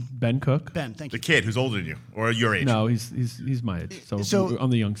 Ben Cook. Ben, thank you. The kid who's older than you or your age. No, he's my age. So on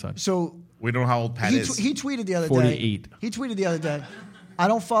the young side. So we don't know how old Pat is. He tweeted the other 48. day. He tweeted the other day. I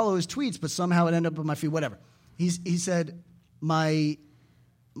don't follow his tweets, but somehow it ended up on my feed. Whatever. He said, my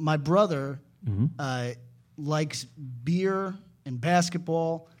brother likes beer and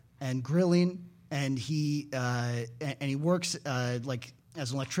basketball and grilling, and he works like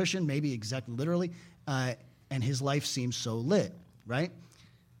as an electrician, maybe exactly literally, and his life seems so lit, right?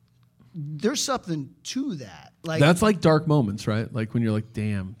 There's something to that. Like that's like dark moments, right? Like when you're like,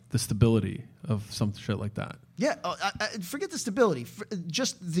 damn, the stability of some shit like that. Yeah, forget the stability.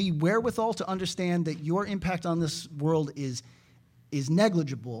 Just the wherewithal to understand that your impact on this world is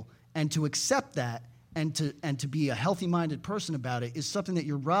negligible, and to accept that, and to be a healthy-minded person about it is something that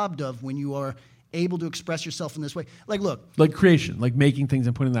you're robbed of when you are able to express yourself in this way. Like, look, like creation, like making things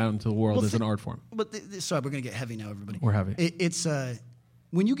and putting that out into the world as an art form. But sorry, we're gonna get heavy now, everybody. We're heavy. It's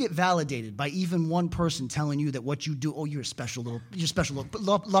when you get validated by even one person telling you that what you do, you're special little,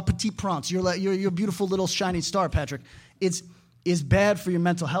 la petite prince, you're a beautiful little shining star, Patrick. It's bad for your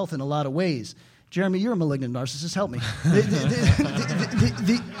mental health in a lot of ways. Jeremy, you're a malignant narcissist. Help me.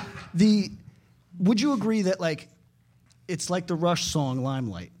 Would you agree that like it's like the Rush song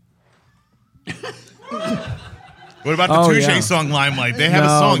Limelight? What about the Touche song Limelight? They have a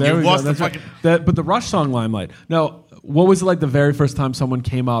song. You lost the fucking. Right. But the Rush song Limelight. No. What was it like the very first time someone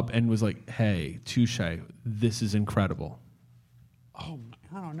came up and was like, "Hey, Touche, this is incredible"? Oh,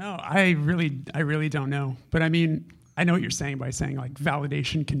 I don't know. I really don't know. But I mean, I know what you're saying by saying like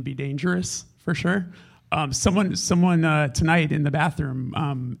validation can be dangerous for sure. Someone tonight in the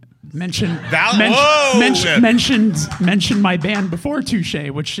bathroom mentioned my band before Touche,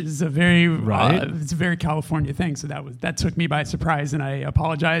 which is a very it's a very California thing. So that took me by surprise, and I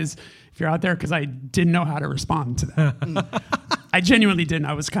apologize if you're out there because I didn't know how to respond to that. I genuinely didn't.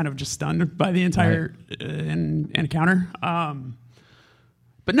 I was kind of just stunned by the entire encounter.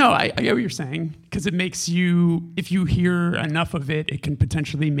 But no, I get what you're saying, because it makes you, if you hear enough of it, it can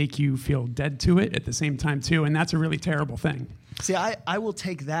potentially make you feel dead to it at the same time too, and that's a really terrible thing. See, I will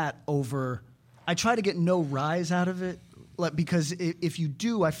take that over. I try to get no rise out of it, because if you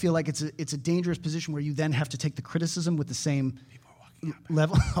do, I feel like it's a dangerous position where you then have to take the criticism with the same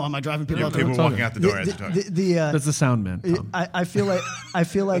level. Oh, am I driving people out? People walking out the door. That's the sound man. Tom. I feel like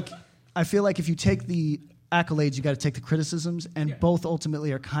if you take the accolades, you got to take the criticisms, and both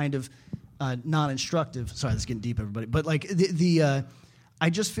ultimately are kind of non-instructive. Sorry, this is getting deep, everybody. But like I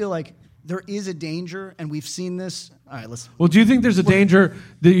just feel like there is a danger, and we've seen this. All right, let's. Well, do you think there's a danger?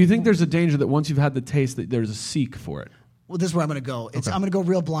 Do you think there's a danger that once you've had the taste, that there's a seek for it? Well, this is where I'm going to go. I'm going to go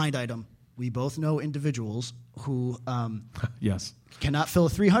real blind item. We both know individuals who yes cannot fill a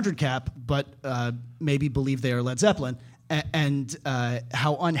 300 cap, but maybe believe they are Led Zeppelin, and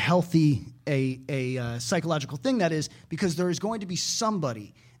how unhealthy a psychological thing that is, because there is going to be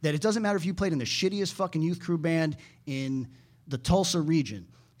somebody that, it doesn't matter if you played in the shittiest fucking youth crew band in the Tulsa region,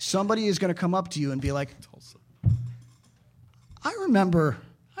 somebody is going to come up to you and be like, Tulsa. I remember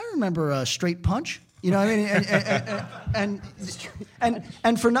Straight Punch. You know what I mean?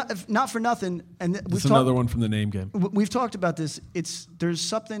 And for not for nothing. And it's another one from the Name Game. We've talked about this. There's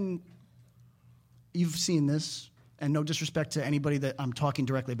something, you've seen this, and no disrespect to anybody that I'm talking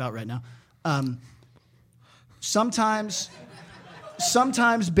directly about right now. Sometimes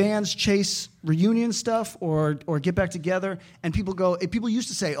sometimes bands chase reunion stuff or get back together, and people used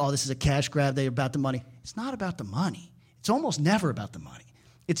to say, oh, this is a cash grab, they're about the money. It's not about the money. It's almost never about the money.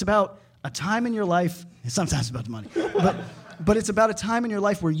 It's about a time in your life, sometimes about the money, but it's about a time in your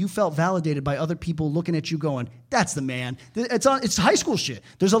life where you felt validated by other people looking at you going, that's the man. It's high school shit.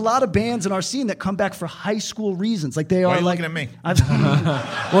 There's a lot of bands in our scene that come back for high school reasons. Like they Why are are you like looking at me?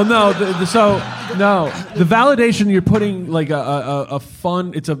 Well, no. The validation you're putting like a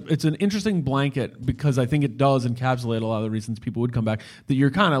fun. It's an interesting blanket because I think it does encapsulate a lot of the reasons people would come back. That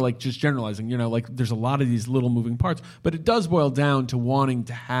you're kind of like just generalizing. You know, like there's a lot of these little moving parts, but it does boil down to wanting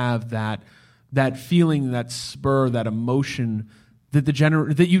to have that feeling, that spur, that emotion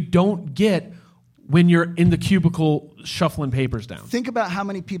that you don't get when you're in the cubicle shuffling papers down. Think about how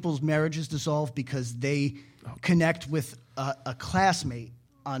many people's marriages dissolve because they connect with a classmate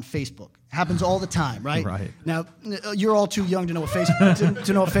on Facebook. Happens all the time, right? Right. Now, you're all too young to know what Facebook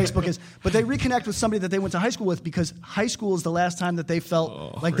to know what Facebook is, but they reconnect with somebody that they went to high school with because high school is the last time that they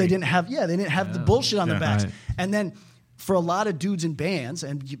felt like they didn't have the bullshit on their backs. Right. And then for a lot of dudes in bands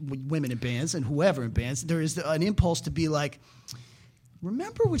and women in bands and whoever in bands, there is an impulse to be like,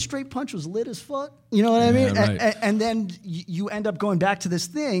 remember when Straight Punch was lit as fuck? You know what I mean? Right. And then you end up going back to this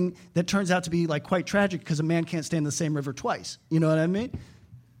thing that turns out to be like quite tragic because a man can't stand the same river twice. You know what I mean?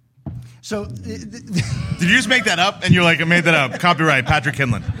 So, Did you just make that up? And you're like, I made that up. Copyright, Patrick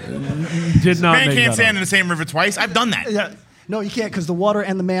Kinlan. Did not. Man make can't that stand up. in the same river twice. I've done that. yeah, no, you can't because the water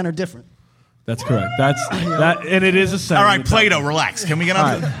and the man are different. That's correct. That, and it is a saying. All right, Plato, relax. Can we get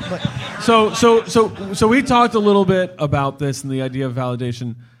on to Right. So we talked a little bit about this and the idea of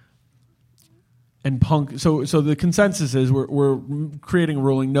validation and punk. So the consensus is we're creating a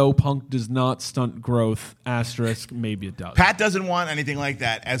ruling. No, punk does not stunt growth. Asterisk, maybe it does. Pat doesn't want anything like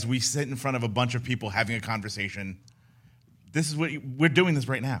that as we sit in front of a bunch of people having a conversation. This is what we're doing this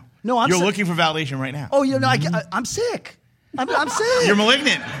right now. No, You're looking for validation right now. Oh, you know, I'm sick. I'm sick. You're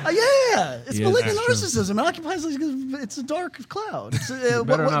malignant. Yeah, it's malignant That's narcissism. It occupies it's a dark cloud. It's,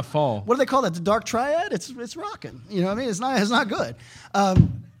 better not fall. What do they call that? The dark triad? It's rocking. You know what I mean? It's not good.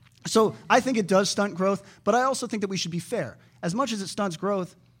 So I think it does stunt growth, but I also think that we should be fair. As much as it stunts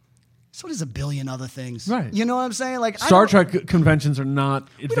growth, so does a billion other things. Right. You know what I'm saying? Like Star Trek conventions are not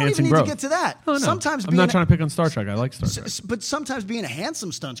advancing we don't even need growth. to get to that. Oh, no. Sometimes I'm not trying to pick on Star Trek. I like Star Trek. But sometimes being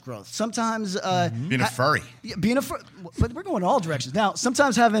handsome stunts growth. Sometimes Being a furry. But we're going all directions now.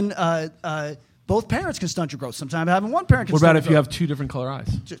 Sometimes having both parents can stunt your growth. Sometimes having one parent can. What stunt about your if you growth. have two different color eyes?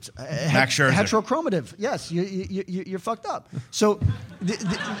 Max Scherzer. Heterochromative. Yes, you're fucked up. So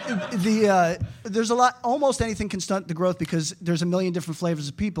there's a lot. Almost anything can stunt the growth because there's a million different flavors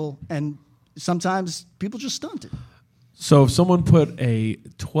of people, and sometimes people just stunt it. So if someone put a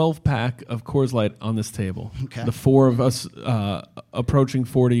 12-pack of Coors Light on this table, Okay. the four of us approaching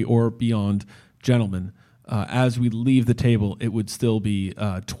 40 or beyond gentlemen, as we leave the table, it would still be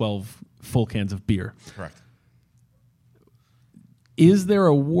 12 full cans of beer. Correct. Is there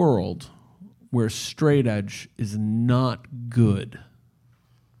a world where straight edge is not good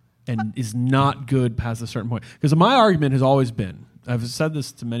and is not good past a certain point? Because my argument has always been, I've said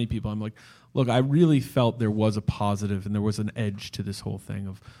this to many people, I'm like, look, I really felt there was a positive and there was an edge to this whole thing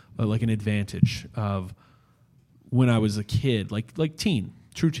of like an advantage of when I was a kid, like teen,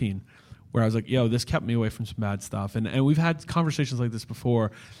 true teen, where I was like, yo, this kept me away from some bad stuff. And we've had conversations like this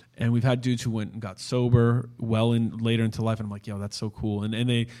before, and we've had dudes who went and got sober later into life, and I'm like, yo, that's so cool. And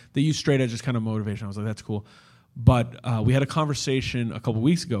they use straight edge as kind of motivation. I was like, that's cool. But we had a conversation a couple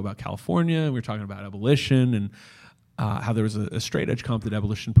weeks ago about California, and we were talking about abolition and how there was a straight edge comp that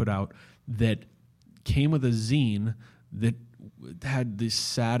Abolition put out that came with a zine that had the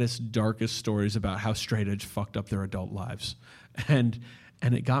saddest, darkest stories about how straight edge fucked up their adult lives. And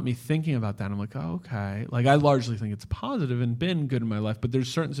it got me thinking about that. I'm like, oh, okay. Like, I largely think it's positive and been good in my life, but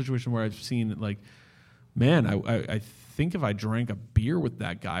there's certain situations where I've seen it like, man, I think if I drank a beer with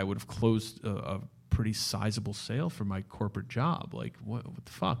that guy, I would have closed a pretty sizable sale for my corporate job. Like, what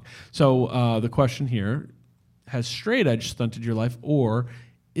the fuck? So the question here, has straight edge stunted your life, or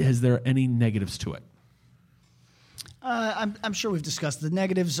is there any negatives to it? I'm sure we've discussed the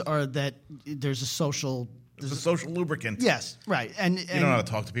negatives are that there's a social. It's a social lubricant. Yes, right. And you don't know how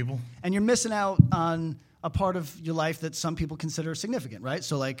to talk to people. And you're missing out on a part of your life that some people consider significant, right?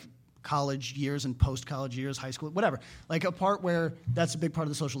 So like college years and post-college years, high school, whatever. Like a part where that's a big part of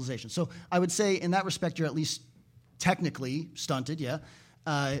the socialization. So I would say in that respect, you're at least technically stunted, yeah.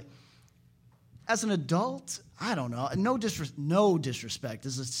 As an adult, I don't know. No disrespect.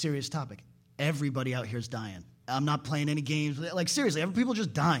 This is a serious topic. Everybody out here is dying. I'm not playing any games. Like, seriously, people are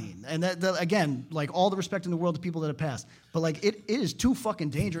just dying. And that again, like, all the respect in the world to people that have passed. But, like, it is too fucking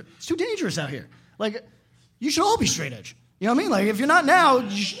dangerous. It's too dangerous out here. Like, you should all be straight edge. You know what I mean? Like, if you're not now,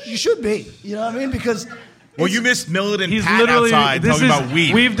 you should be. You know what I mean? Because... Well, you missed Militant Pat outside talking about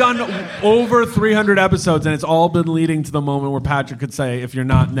weed. We've done over 300 episodes, and it's all been leading to the moment where Patrick could say, if you're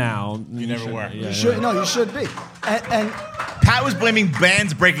not now... You never were. You should be. And Pat was blaming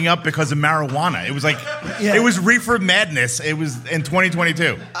bands breaking up because of marijuana. It was like, It was reefer madness. It was in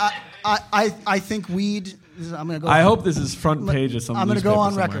 2022. I think weed... I'm gonna go. I hope this is front page of some I'm going to go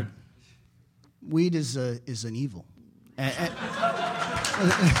on somewhere. record. Weed is an evil.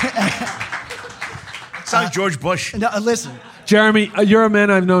 Sounds like George Bush. No, listen. Jeremy, you're a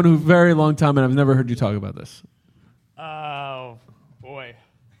man I've known who very long time, and I've never heard you talk about this. Oh, boy.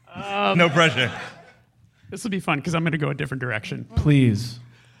 No pressure. This will be fun because I'm going to go a different direction. Please.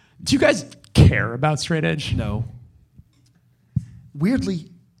 Do you guys care about straight edge? No. Weirdly,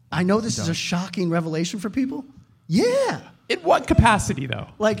 I know this is a shocking revelation for people. Yeah. In what capacity, though?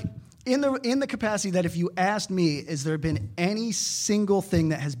 Like, in the capacity that if you asked me, has there been any single thing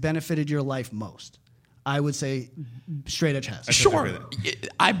that has benefited your life most? I would say straight edge has. Sure.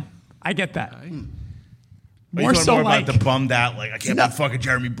 I get that. More so like about the bummed out, like, I can't believe fucking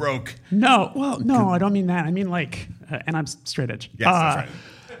Jeremy broke. No, well, no, I don't mean that. I mean, like, and I'm straight edge. Yes, that's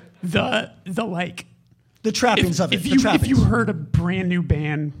right. The like... The trappings of it. If you heard a brand new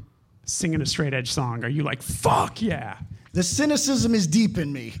band singing a straight edge song, are you like, fuck yeah? The cynicism is deep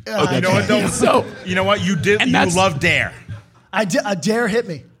in me. You know what, though? So, you know what? You love Dare. Dare hit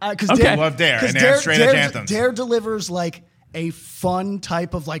me. Okay. Love Dare, and they have straight edge anthems. Dare delivers like a fun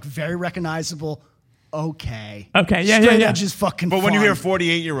type of like very recognizable. Okay, yeah, straight edge is fucking. But fun. when you hear a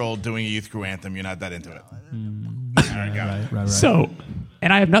 48-year-old doing a youth crew anthem, you're not that into it. All right, got it. Right. So,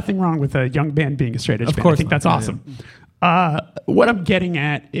 and I have nothing wrong with a young band being a straight edge band. I think that's awesome. What I'm getting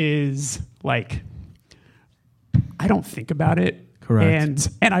at is like, I don't think about it. Correct.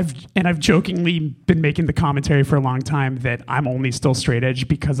 And I've jokingly been making the commentary for a long time that I'm only still straight edge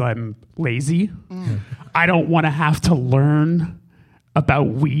because I'm lazy. I don't want to have to learn about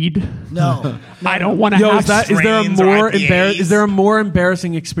weed. No. I don't want to have is there a more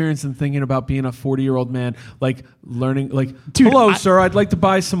embarrassing experience than thinking about being a 40-year-old man, like learning, like, dude, hello, sir, I'd like to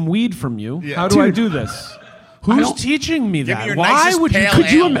buy some weed from you. Yeah. How do I do this? Who's teaching me Give me that? your Why nicest would you pale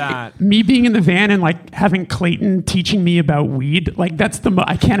could you ale. imagine me being in the van and like having Clayton teaching me about weed? Like that's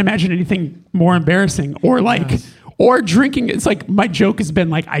I can't imagine anything more embarrassing. Or like, or drinking. It's like my joke has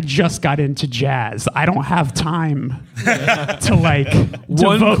been like, I just got into jazz. I don't have time to like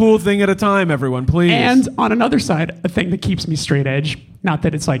one cool thing at a time, everyone, please. And on another side, a thing that keeps me straight edge, not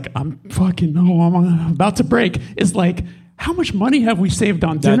that it's like I'm about to break, is like, how much money have we saved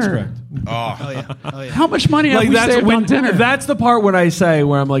on dinner? That's correct. Oh yeah. How much money have we saved on dinner? That's the part when I say,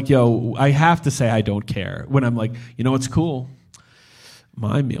 where I'm like, yo, I have to say I don't care. When I'm like, you know what's cool?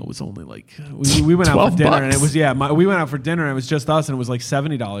 My meal was only like we went out for dinner and it was we went out for dinner and it was just us and it was like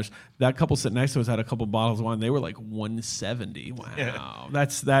 $70. That couple sitting next to us had a couple bottles of wine. They were like $170. Wow, yeah.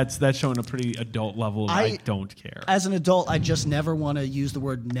 That's showing a pretty adult level of I don't care. As an adult, I just never want to use the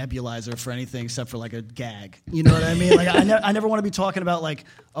word nebulizer for anything except for like a gag. You know what I mean? Like I never want to be talking about like,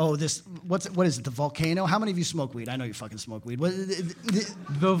 oh, this what is it? The volcano? How many of you smoke weed? I know you fucking smoke weed.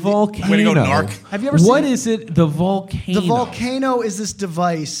 The volcano. Way to go, narc. Have you ever seen what is it? The volcano. The volcano is this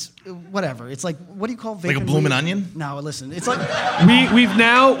device, whatever. It's like, what do you call vaping? Like a bloomin' weed? onion? No, listen. It's like we've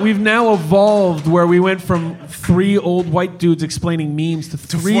now evolved where we went from 3 old white dudes explaining memes to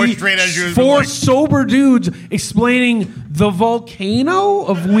 4 sober dudes explaining the volcano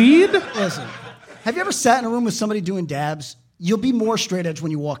of weed. Listen, have you ever sat in a room with somebody doing dabs? You'll be more straight edge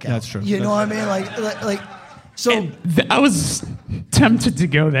when you walk out. That's true. You know what I mean? Like. So I was tempted to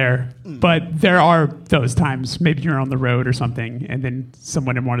go there, but there are those times. Maybe you're on the road or something, and then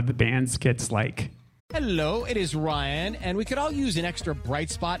someone in one of the bands gets like, hello, it is Ryan, and we could all use an extra bright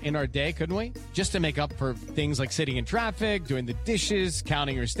spot in our day, couldn't we? Just to make up for things like sitting in traffic, doing the dishes,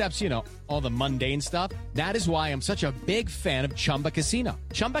 counting your steps, all the mundane stuff. That is why I'm such a big fan of Chumba Casino.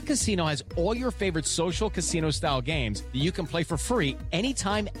 Chumba Casino has all your favorite social casino-style games that you can play for free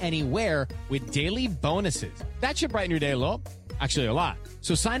anytime, anywhere with daily bonuses. That should brighten your day a little. Actually, a lot.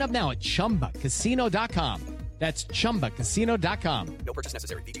 So sign up now at ChumbaCasino.com. That's ChumbaCasino.com. No purchase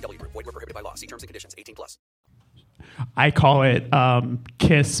necessary. VGW Group. Void where prohibited by law. See terms and conditions. 18+. I call it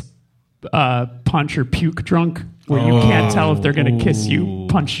kiss, punch, or puke drunk, where you can't tell if they're going to kiss you,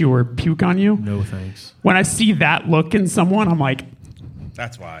 punch you, or puke on you. No thanks. When I see that look in someone, I'm like...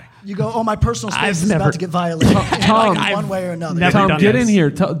 That's why. You go, oh, my personal space is about to get violated. Tom, one way or another. Tom, get in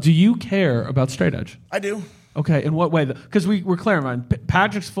here. Do you care about straight edge? I do. Okay, in what way? Because we're clarifying.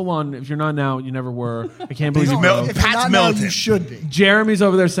 Patrick's full on. If you're not now, you never were. I can't believe you. If you're not now, you should be. Jeremy's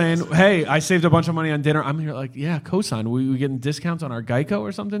over there saying, "Hey, I saved a bunch of money on dinner." I'm here like, "Yeah, cosign. We getting discounts on our Geico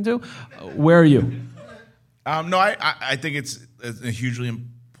or something too?" Where are you? No, I think it's a hugely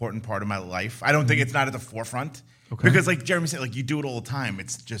important part of my life. I don't think it's not at the forefront because, like Jeremy said, like you do it all the time.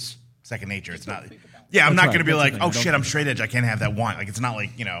 It's just second nature. It's not. Yeah, I'm not going to be like, oh shit, I'm straight edge. I can't have that wine. Like it's not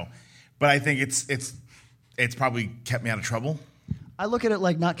like But I think it's probably kept me out of trouble. I look at it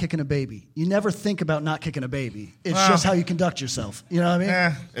like not kicking a baby. You never think about not kicking a baby. It's just how you conduct yourself. You know what I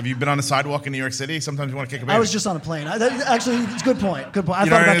mean? Have you been on the sidewalk in New York City? Sometimes you want to kick a baby. I was just on a plane. Actually, it's a good point. Good point. I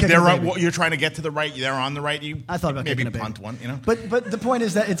thought about kicking a baby. You're trying to get to the right. They're on the right. I thought about maybe kicking a baby. Punt one. But the point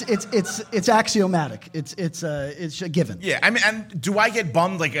is that it's axiomatic. It's a given. Yeah, I mean, and do I get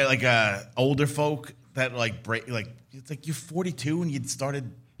bummed like older folk that like break it's like you're 42 and you'd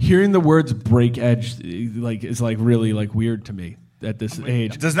started. Hearing the words "break edge" is really weird to me at this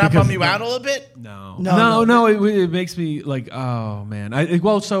age. Does that bum you out a little bit? No. It makes me like, oh man. I mean,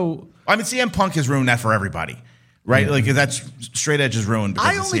 CM Punk has ruined that for everybody, right? Yeah. Like that's straight edge is ruined.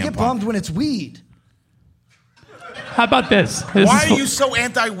 I only get bummed when it's weed. How about this? Why are you so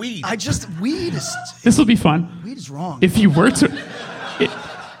anti-weed? Weed is. This will be fun. Weed is wrong. If you were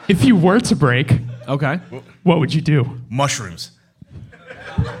to break, okay, what would you do? Mushrooms.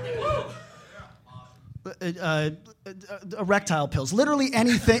 Erectile pills, literally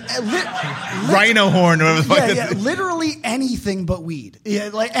anything. Rhino horn, or whatever. Yeah, literally anything but weed. Yeah,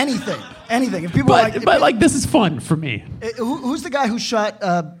 like anything. If people this is fun for me. Who's the guy who shot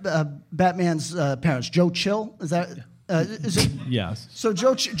Batman's parents? Joe Chill? Is that? Is it? Yes. So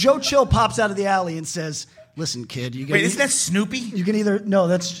Joe Chill pops out of the alley and says, "Listen, kid, you can." Wait, isn't that Snoopy? You can either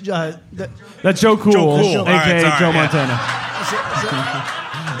that's that's Joe Cool, aka Joe Montana.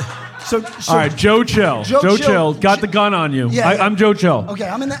 So, all right, Joe Chill. Joe Chill got the gun on you. Yeah, I'm Joe Chill. Okay,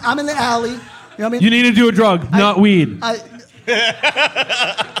 I'm in the alley. You know what I mean? You need to do a drug, not weed. I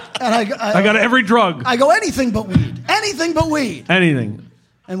got every drug. I go anything but weed. Anything but weed. Anything.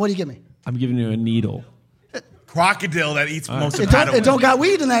 And what do you give me? I'm giving you a needle. Crocodile that eats most of it. It don't got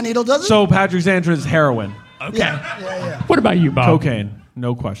weed in that needle, does it? So Patrick's answer is heroin. Okay. Yeah. What about you, Bob? Cocaine.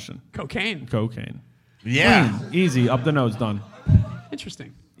 No question. Cocaine. Yeah. Clean. Easy. Up the nose. Done.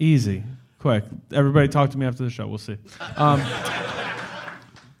 Interesting. Easy. Quick. Everybody talk to me after the show. We'll see.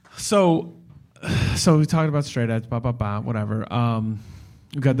 So we talked about straight edge, whatever.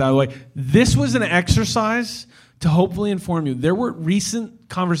 We got that away. This was an exercise to hopefully inform you. There were recent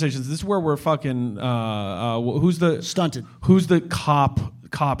conversations. This is where we're fucking. Who's the stunted? Who's the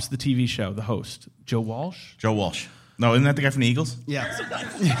Cops, the TV show, the host? Joe Walsh. No, isn't that the guy from the Eagles? Yeah.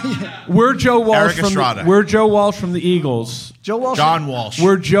 We're Joe Walsh Eric from Estrada. we're Joe Walsh from the Eagles. John Walsh.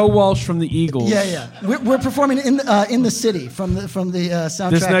 We're Joe Walsh from the Eagles. Yeah. We're performing in the city from the soundtrack.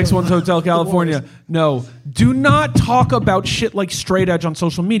 This next one's Hotel California. No, do not talk about shit like straight edge on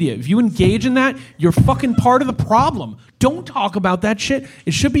social media. If you engage in that, you're fucking part of the problem. Don't talk about that shit.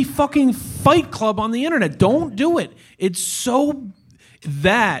 It should be fucking Fight Club on the internet. Don't do it. It's so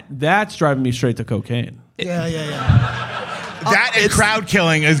that's driving me straight to cocaine. Yeah. That and crowd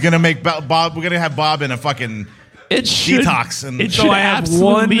killing is going to make Bob. We're going to have Bob in a fucking detox. And it should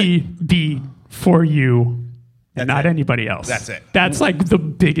absolutely be for you and not anybody else. That's it. That's like the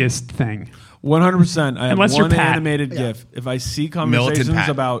biggest thing. 100%. I have Unless you're one Pat. animated GIF. If I see conversations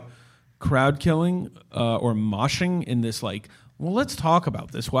about crowd killing or moshing in this, let's talk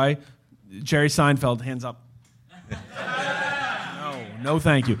about this. Why? Jerry Seinfeld, hands up. No,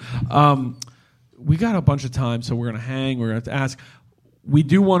 thank you. We got a bunch of time, so we're going to hang. We're going to ask. We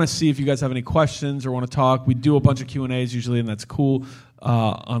do want to see if you guys have any questions or want to talk. We do a bunch of Q&As usually, and that's cool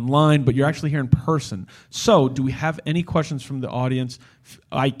online, but you're actually here in person. So do we have any questions from the audience?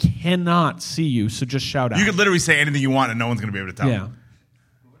 I cannot see you, so just shout out. You could literally say anything you want, and no one's going to be able to tell. Yeah.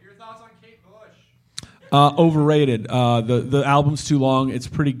 What are your thoughts on Kate Bush? Overrated. The album's too long. It's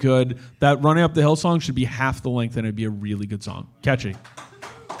pretty good. That Running Up the Hill song should be half the length, and it'd be a really good song. Catchy.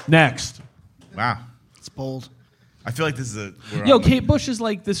 Next. Wow. It's bold. I feel like this is Kate Bush is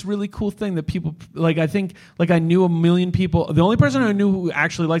like this really cool thing that people I think I knew a million people. The only person I knew who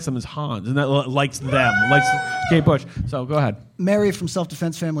actually likes them is Hans, and that likes Kate Bush. So go ahead. Mary from Self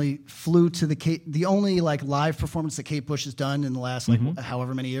Defense Family flew to the only live performance that Kate Bush has done in the last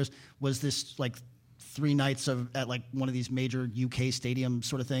however many years was this 3 nights at one of these major UK stadium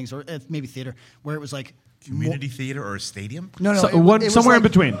sort of things, or maybe theater, where it was community theater or a stadium? No. It somewhere in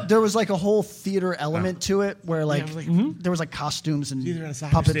between. There was a whole theater element to it where there was costumes and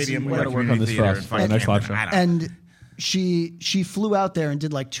puppets. stadium, we got to work on this for us for the next live show. And she flew out there and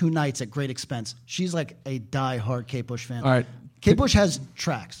did like 2 nights at great expense. She's like a die-hard Kate Bush fan. All right. Kate Bush has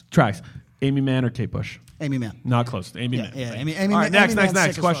tracks. Amy Mann or Kate Bush? Amy Mann. Not close. Amy Mann. Yeah, Amy. Amy. All right, Amy next Mann's sick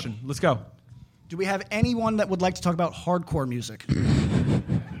as question. fuck. Let's go. Do we have anyone that would like to talk about hardcore music?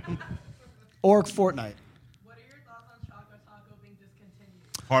 Or Fortnite? What are your thoughts on Choco Taco being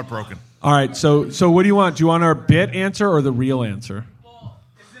discontinued? Heartbroken. All right, so what do you want? Do you want our bit answer or the real answer? Well,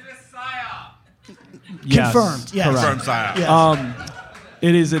 is it a psyop? Yes. Confirmed. Yes. Confirmed psyop. Yes.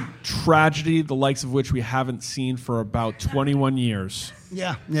 It is a tragedy, the likes of which we haven't seen for about 21 years.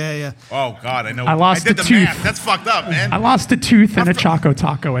 Yeah. Oh God, I know. I lost did a the tooth. math. That's fucked up, man. I lost a tooth and a Choco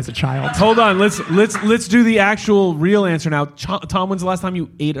Taco as a child. Hold on, let's do the actual real answer now. Tom, when's the last time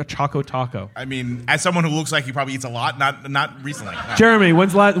you ate a Choco Taco? I mean, as someone who looks like he probably eats a lot, not recently. No. Jeremy,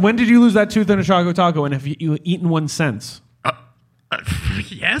 when did you lose that tooth in a Choco Taco, and have you eaten one since?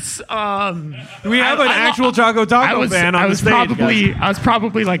 Yes. We have an actual Choco Taco fan on the stage. I was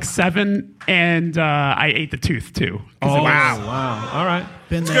probably like 7, and I ate the tooth too. Oh, wow. All right.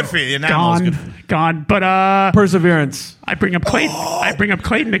 It's good for you. Now it's good. Gone. But perseverance. I bring up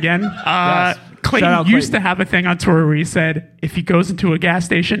Clayton again. Yes. Clayton used to have a thing on tour where he said if he goes into a gas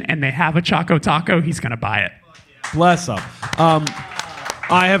station and they have a Choco Taco, he's going to buy it. Bless him.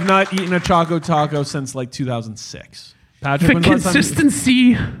 I have not eaten a Choco Taco since like 2006. Patrick, the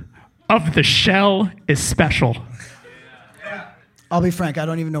consistency of the shell is special. I'll be frank. I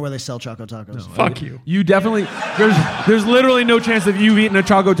don't even know where they sell Choco Tacos. Fuck you. You definitely. There's literally no chance that you've eaten a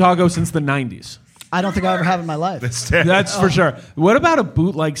Choco Taco since the 90s. I don't think I ever have in my life. That's for sure. What about a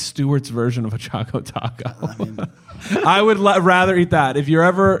bootleg Stewart's version of a Choco Taco? I would rather eat that. If you're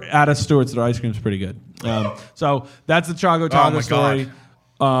ever at a Stewart's, their ice cream's pretty good. So that's the Choco Taco story.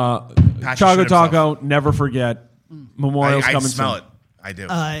 Choco Taco, never forget. Memorial's coming soon. I smell it. I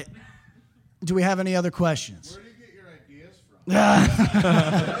do. Do we have any other questions? Where do you get your ideas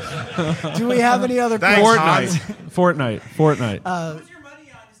from? Do we have any other questions? Fortnite. Who's your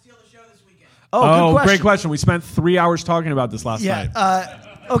money on to steal the show this weekend? Good question. Great question. We spent 3 hours talking about this last night.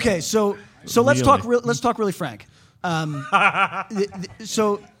 Okay, so let's talk. Let's talk really frank.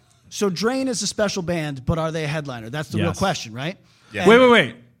 So Drain is a special band, but are they a headliner? That's the real question, right? Yeah.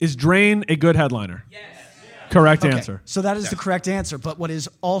 Wait. Is Drain a good headliner? Yes. Correct answer. So that is the correct answer. But what is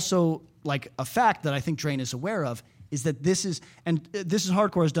also like a fact that I think Drain is aware of is that this is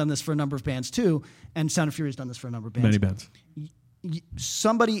Hardcore has done this for a number of bands too, and Sound of Fury has done this for a number of bands. Many bands.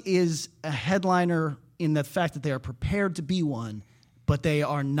 Somebody is a headliner in the fact that they are prepared to be one, but they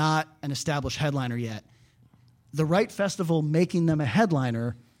are not an established headliner yet. The right festival making them a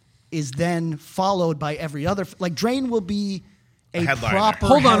headliner is then followed by every other. Like Drain will be a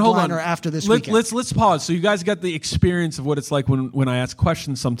proper headliner after this weekend. Let's pause. So you guys got the experience of what it's like when I ask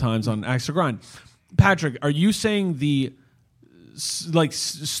questions sometimes on Axe to Grind. Patrick, are you saying the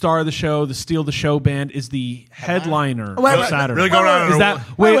star of the show, the steal the show band is the headliner of Saturday? Really going on? Is that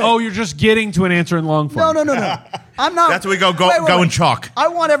you're just getting to an answer in long form? No. I'm not. That's where we go in chalk. I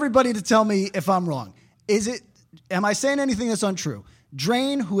want everybody to tell me if I'm wrong. Am I saying anything that's untrue?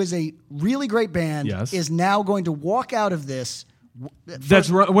 Drain, who is a really great band, is now going to walk out of this. That's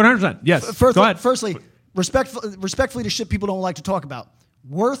 100%. Yes. Go ahead. Firstly, respectfully to shit people don't like to talk about.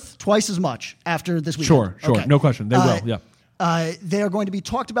 Worth twice as much after this weekend. Sure. Okay. No question. They will. Yeah. They are going to be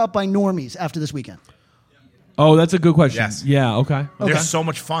talked about by normies after this weekend. Oh, that's a good question. Yes. Yeah. Okay. They're so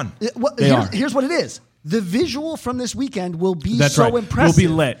much fun. Here's what it is. The visual from this weekend will be impressive. It'll be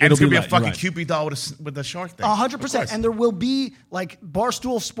lit. And it's going to be a fucking Cupid doll with a shark thing. 100%. And there will be, like,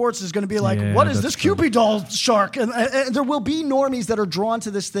 Barstool Sports is going to be like, what is this Cupid doll shark? And there will be normies that are drawn to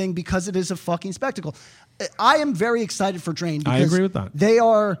this thing because it is a fucking spectacle. I am very excited for Drain because I agree with that. They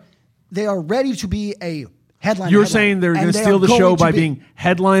are ready to be a headliner. You're saying they're going to steal the show by being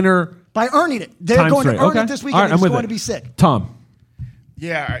headliner? By earning it. They're going to earn it this weekend. Right, it's going to be sick. Tom.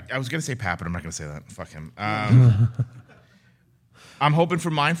 Yeah, I was going to say Pat, but I'm not going to say that. Fuck him. I'm hoping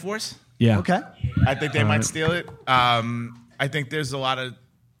for Mind Force. Yeah. Okay. I think they might steal it. I think there's a lot of...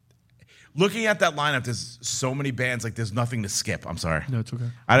 Looking at that lineup, there's so many bands, like there's nothing to skip. I'm sorry. No, it's okay.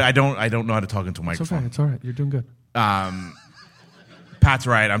 I don't know how to talk into a microphone. It's all right. You're doing good. Pat's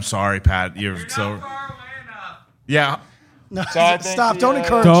right. I'm sorry, Pat. You're so... Yeah. No, stop. Don't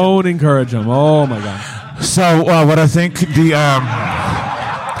encourage him. Don't encourage him. Oh, my God. So what I think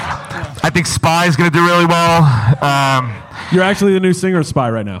I think Spy is going to do really well. You're actually the new singer of Spy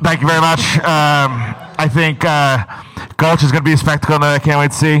right now. Thank you very much. I think Gulch is going to be a spectacle that I can't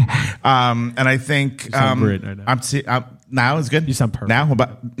wait to see. And I think you sound great right now. Now is good. You sound perfect. Now? What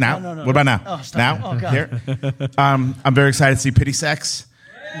about now? No. What about now? Oh, stop. Now? Oh, God. Here. I'm very excited to see Pity Sex.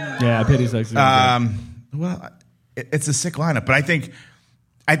 Yeah, Pity Sex. Well, it's a sick lineup. But I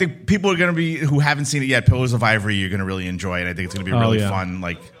think people are going to be who haven't seen it yet. Pillars of Ivory, you're going to really enjoy, and I think it's going to be really fun.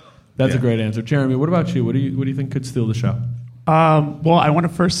 Like that's a great answer, Jeremy. What about you? What do you think could steal the show? Well, I want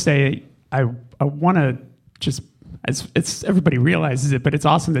to first say I want to just it's everybody realizes it, but it's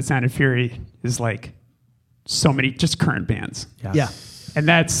awesome that Sound and Fury is like so many just current bands. Yes. Yeah. And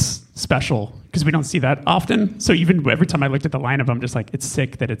that's special because we don't see that often. So even every time I looked at the lineup, I'm just like, it's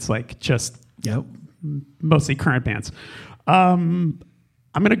sick that it's like just mostly current bands. I'm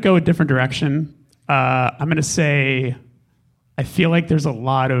going to go a different direction. I'm going to say I feel like there's a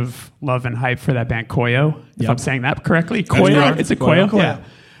lot of love and hype for that band Koyo, if I'm saying that correctly. Koyo? It's a Koyo?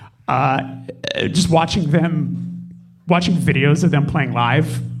 Yeah. Just watching videos of them playing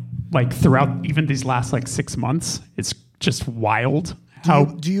live, like throughout even these last like 6 months, it's just wild.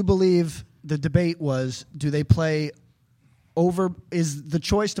 Do you believe the debate was, do they play over, is the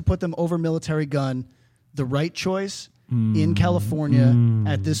choice to put them over Military Gun the right choice in California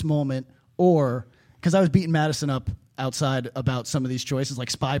at this moment? Or, because I was beating Madison up outside about some of these choices, like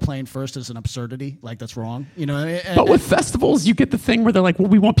Spy playing first is an absurdity, like that's wrong. You know, but with festivals, you get the thing where they're like, well,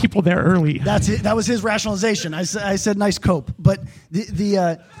 we want people there early. That's it. That was his rationalization. I said nice cope, but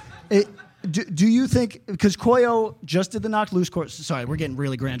do you think, because Koyo just did the Knocked Loose tour, sorry, we're getting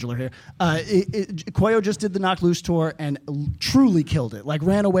really granular here. Koyo just did the Knocked Loose tour and truly killed it, like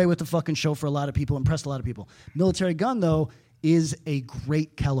ran away with the fucking show for a lot of people, impressed a lot of people. Military Gun, though, is a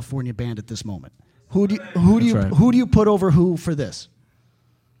great California band at this moment. Who do you put over who for this?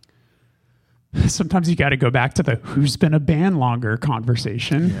 Sometimes you got to go back to the who's been a band longer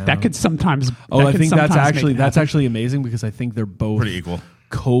conversation. Yeah. That could sometimes. I think that's actually amazing because I think they're both pretty equal.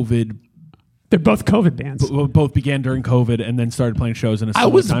 COVID. They're both COVID bands. Both began during COVID and then started playing shows in a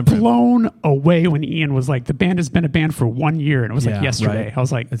similar time frame. I was blown away when Ian was like, the band has been a band for 1 year. And it was like yesterday. Right. I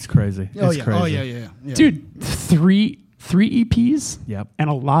was like, it's crazy. Crazy. Yeah. Dude, three EPs and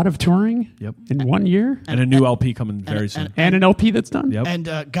a lot of touring in 1 year. And a new LP coming very soon. And an LP that's done. Yep.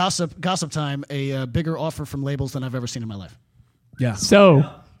 And Gossip Time, a bigger offer from labels than I've ever seen in my life. Yeah. So,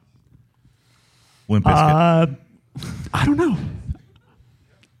 Limp Bizkit. I don't know.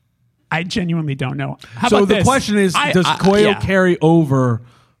 I genuinely don't know. So the question is, does Koyo carry over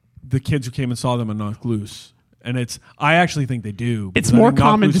the kids who came and saw them on Knocked Loose? And I actually think they do. It's more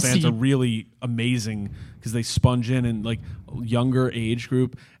common to see. Fans are really amazing because they sponge in and like younger age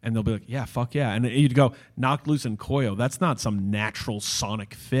group, and they'll be like, yeah, fuck yeah. And you'd go Knocked Loose and Koyo. That's not some natural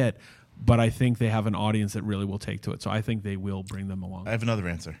sonic fit, but I think they have an audience that really will take to it. So I think they will bring them along. I have another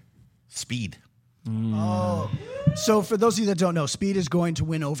answer. Speed. Oh, so for those of you that don't know, Speed is going to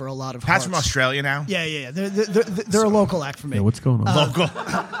win over a lot of Pat's hearts. from Australia now. Yeah. They're a local act for me. Yeah, what's going on? Local.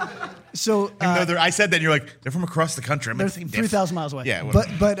 So I said that, and you're like, they're from across the country. I'm they're like, 3,000 miles away. Yeah, but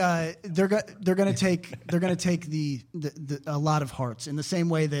they're going to take the a lot of hearts in the same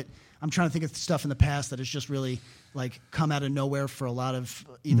way that I'm trying to think of stuff in the past that has just really like come out of nowhere for a lot of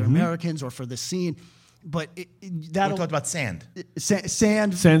either Americans or for the scene. But that'll we talked about Sand.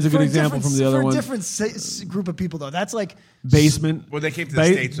 Sand's a good example from the other one. For a different group of people, though. That's like Basement. Well, they came to the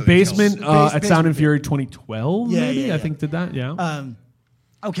States. So Basement at Sound and Fury 2012, maybe? Yeah. I think did that, yeah.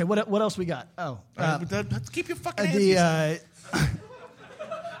 Okay, what else we got? Let's keep your fucking answers.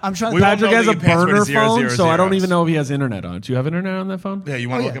 I'm trying to Patrick has a password burner is 000 phone, so I don't zeros. even know if he has internet on. Do you have internet on that phone? Yeah, you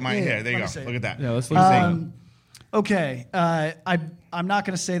want to look at mine? Yeah, There you let go. me see. Look at that. Yeah, let's look at that. Okay, I'm not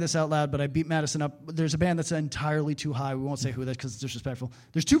going to say this out loud, but I beat Madison up. There's a band that's entirely too high. We won't say who that because it's disrespectful.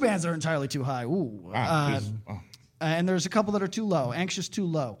 There's two bands that are entirely too high. Ooh. And there's a couple that are too low. Anxious too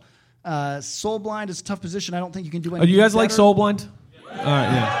low. Soul Blind is a tough position. I don't think you can do anything. Do you guys like better. Soul Blind? All right,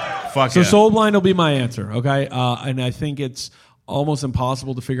 yeah. Fuck so yeah. Soul Blind will be my answer, okay? And I think it's almost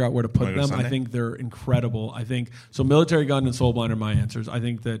impossible to figure out where to put them. I think they're incredible. I think so. Military Gun and Soul Blind are my answers. I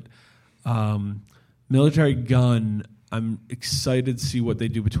think that Military Gun, I'm excited to see what they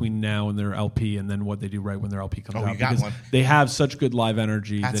do between now and their LP, and then what they do right when their LP comes out. You got because one. they have such good live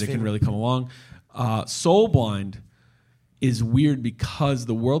energy that it can really come along. Soul Blind is weird because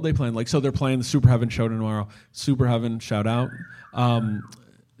the world they play in, like, so they're playing the Super Heaven show tomorrow. Super Heaven, shout out.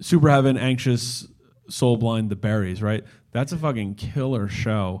 Super Heaven, Anxious, Soul Blind, The Berries, right? That's a fucking killer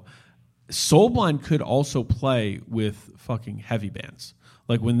show. Soul Blind could also play with fucking heavy bands.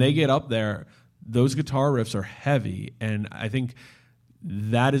 Like when they get up there, those guitar riffs are heavy, and I think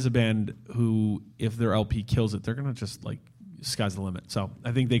that is a band who, if their LP kills it, they're gonna just like sky's the limit. So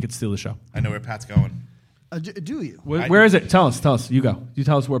I think they could steal the show. I know where Pat's going. Do you? Where is it? Tell us. You go. You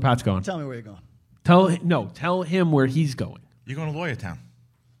tell us where Pat's going. Tell me where you're going. Tell him where he's going. You're going to Lawyer Town.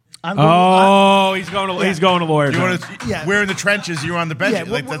 He's going to Lawyer Town. We're in the trenches. You're on the bench. Yeah,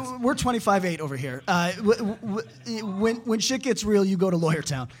 we're 25-8 over here. When shit gets real, you go to Lawyer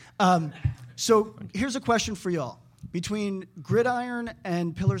Town. So here's a question for y'all. Between Gridiron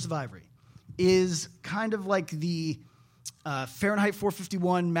and Pillars of Ivory, is kind of like the Fahrenheit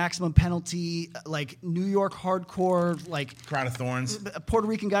 451 maximum penalty, like New York hardcore, like Crown of Thorns, Puerto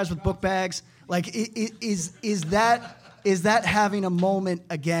Rican guys with book bags. Like, is that having a moment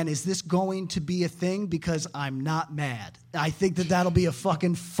again? Is this going to be a thing? Because I'm not mad. I think that'll be a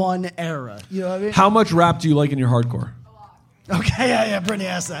fucking fun era. You know what I mean? How much rap do you like in your hardcore? Okay, yeah. Brittany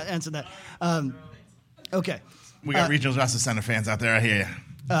answered that. Okay. We got Regional Justice Center fans out there. I hear you.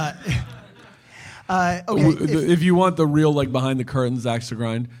 Okay. If you want the real, like, behind the curtains, axe to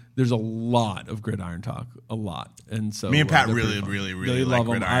grind, there's a lot of Gridiron talk, a lot, and so me and Pat really they love like them.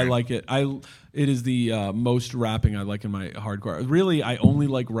 Gridiron. I like it. It is the most rapping I like in my hardcore. Really, I only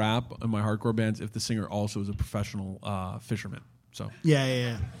like rap in my hardcore bands if the singer also is a professional fisherman. So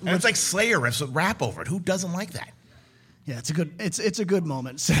yeah. And it's like Slayer riffs with rap over it. Who doesn't like that? Yeah, it's a good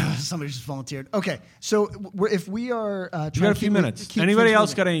moment. So somebody just volunteered. Okay, so if we are trying you got a few minutes. Anybody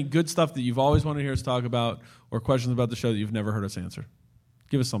else got any good stuff that you've always wanted to hear us talk about, or questions about the show that you've never heard us answer?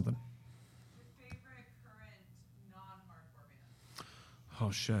 Give us something. Your favorite current non-hardcore band? Oh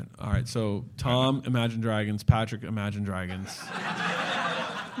shit! All right, so Tom, Imagine Dragons. Patrick, Imagine Dragons.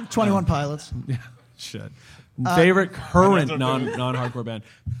 21 Pilots. Yeah, shit. Favorite current non-hardcore band.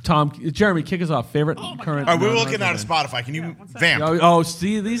 Tom, Jeremy, kick us off. Favorite current. All right, we're looking at Spotify. Can you vamp? Oh,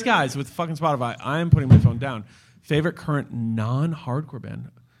 see these guys with fucking Spotify. I'm putting my phone down. Favorite current non-hardcore band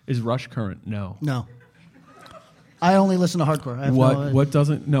is Rush current. No. I only listen to hardcore. I have what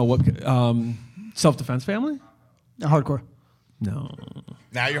doesn't? No. What? Self-Defense Family. Hardcore. No.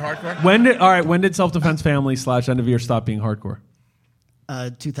 Now you're hardcore. When did Self-Defense Family / End of Year stop being hardcore?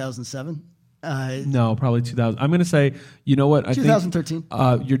 2007. No, probably 2000. I'm going to say, you know what? 2013.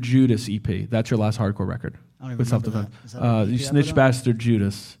 Your Judas EP. That's your last hardcore record. I don't even with remember Self-Defense. You snitch bastard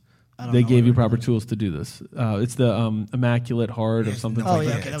Judas. They gave you proper tools to do this. It's the Immaculate Heart or something like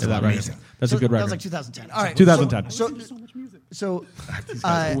that. Okay, That's that record. That's a good record. That was like 2010. All right. 2010. So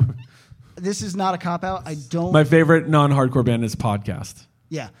this is not a cop-out. I don't... My favorite non-hardcore band is Podcast.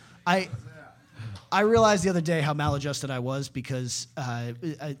 Yeah. I realized the other day how maladjusted I was because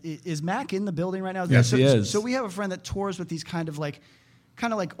is Mac in the building right now? Yes, he is. So we have a friend that tours with these kind of like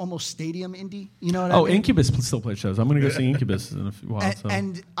almost stadium indie. You know what I mean? Incubus still play shows. I'm going to go see Incubus in a few while.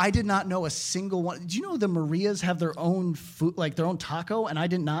 And I did not know a single one. Do you know the Marias have their own food, like their own taco? And I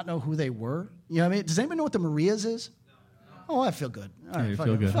did not know who they were. You know what I mean? Does anybody know what the Marias is? Oh, I feel good. All right, you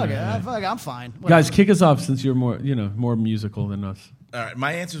feel good. Fuck it. I'm fine. Whatever. Guys, kick us off since you're more musical than us. All right,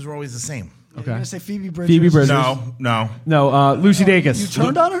 my answers were always the same. Okay. You're going to say Phoebe Bridgers? Phoebe Bridgers. No. Lucy Dacus. You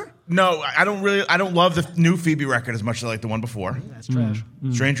turned on her? No, I don't love the new Phoebe record as much as I like the one before. That's trash.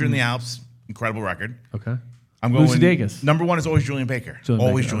 Stranger in the Alps, incredible record. Okay. I'm going Lucy Dacus. Number one is always Julian Baker.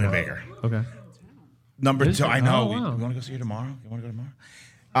 Julian Baker. Okay. Number two, I know. Wow. You want to go see her tomorrow? You want to go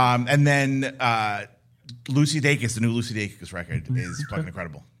tomorrow? And then Lucy Dacus, the new Lucy Dacus record, is fucking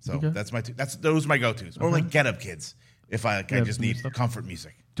incredible. So that's my two. Those are my go-tos. Or like Get Up Kids, if I just need stuff. Comfort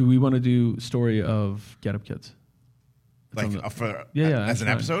music. Do we want to do story of Get Up Kids? Like as an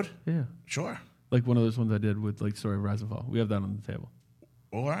episode? Yeah. Sure. Like one of those ones I did with like Story of Rise and Fall. We have that on the table.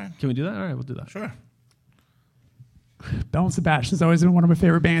 All right. Can we do that? All right, we'll do that. Sure. Belle and Sebastian's always been one of my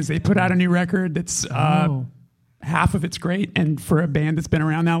favorite bands. They put out a new record that's half of it's great, and for a band that's been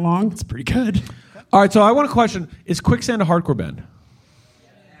around that long, it's pretty good. All right, so I want to question: is Quicksand a hardcore band?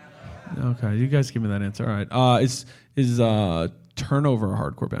 Okay, you guys give me that answer. All right, is Turnover a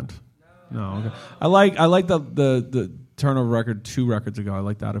hardcore band? No. Okay. I like the Turnover record 2 records ago. I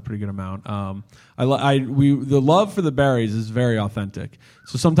like that a pretty good amount. The love for the Berries is very authentic.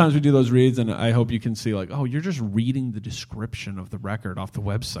 So sometimes we do those reads, and I hope you can see like, oh, you're just reading the description of the record off the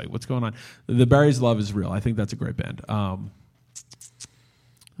website. What's going on? The Berries' love is real. I think that's a great band.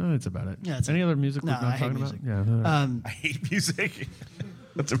 That's about it. Yeah, any other music we're not talking about? Yeah. I hate music.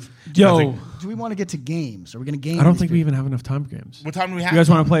 Do we want to get to games? Are we going to game? I don't think we even have enough time for games. What time do we have? You guys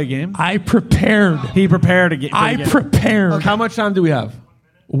want to play a game? I prepared. He prepared a game. I prepared. Okay. How much time do we have?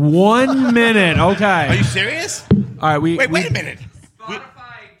 1 minute. Okay. Are you serious? All right. Wait a minute.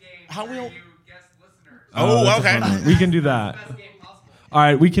 How will you guest listeners? Oh, okay. We can do that. All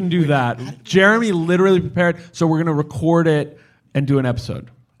right, we can do that. Jeremy literally prepared, so we're going to record it and do an episode.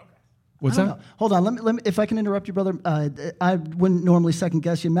 What's that? Hold on. Let me, if I can interrupt you, brother. I wouldn't normally second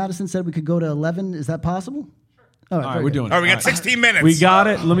guess you. Madison said we could go to 11. Is that possible? All All right, we're doing it. All right, we got 16 minutes. We got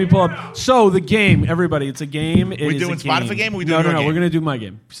it. Let me pull up. So the game, everybody, it's a game. We doing Spotify game or we doing No, your game? we're going to do my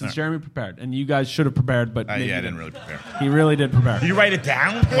game since Jeremy prepared. And you guys should have prepared, but maybe yeah, I you didn't really prepare. He really did prepare. Did you write it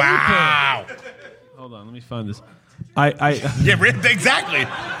down? Wow. Hold on, let me find this. Yeah, exactly.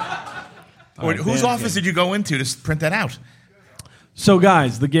 right, Whose band office game. did you go into to print that out? So,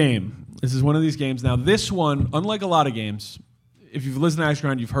 guys, the game. This is one of these games. Now, this one, unlike a lot of games, if you've listened to Axe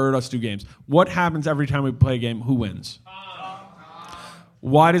Grind, you've heard us do games. What happens every time we play a game? Who wins?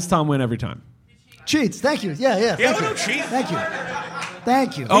 Why does Tom win every time? Cheats. Thank you. Yeah. Yeah, Thank we you. don't cheat. Thank you.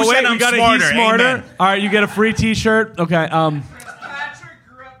 Thank you. Oh, Who wait, said we I'm got smarter? He's smarter. Amen. All right, you get a free T-shirt. Okay. Patrick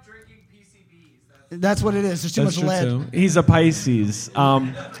grew up drinking PCBs. That's what it is. There's too That's much true, lead. too. He's a Pisces.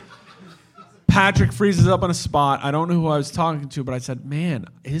 Patrick freezes up on a spot. I don't know who I was talking to, but I said, man,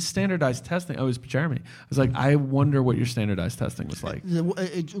 his standardized testing. Oh, it was Jeremy. I was like, I wonder what your standardized testing was like.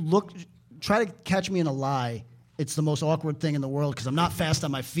 Try to catch me in a lie. It's the most awkward thing in the world because I'm not fast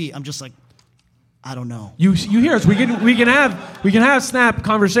on my feet. I'm just like, I don't know. You hear us? We can have snap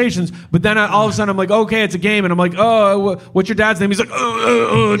conversations, but then all of a sudden I'm like, okay, it's a game, and I'm like, oh, what's your dad's name? He's like,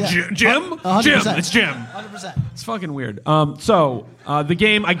 Jim. 100%. Jim. It's Jim. 100%. It's fucking weird. So the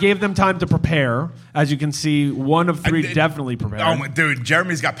game, I gave them time to prepare. As you can see, one of three definitely prepared. Oh, my dude,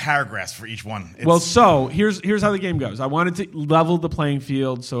 Jeremy's got paragraphs for each one. Well, so here's how the game goes. I wanted to level the playing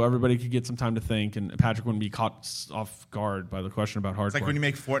field so everybody could get some time to think, and Patrick wouldn't be caught off guard by the question about hardcore. It's like when you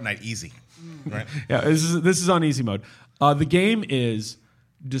make Fortnite easy, right? Yeah, this is on easy mode. The game is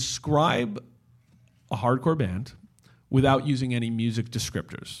describe a hardcore band without using any music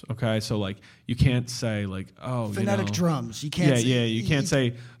descriptors. Okay, so like you can't say like phonetic drums. You can't. You can't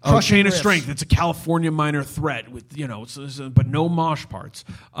say crushing Chain of riffs. Strength. It's a California Minor Threat with but no mosh parts.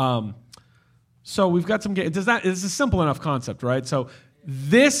 So we've got some. It's a simple enough concept, right? So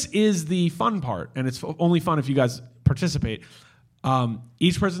this is the fun part, and it's only fun if you guys participate.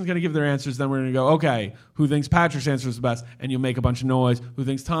 Each person's going to give their answers. Then we're going to go, okay, who thinks Patrick's answer is the best? And you'll make a bunch of noise. Who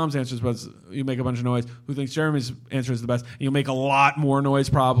thinks Tom's answer is the best? You make a bunch of noise. Who thinks Jeremy's answer is the best? And you'll make a lot more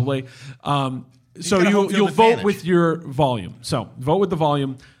noise probably. So you'll vote with your volume. So vote with the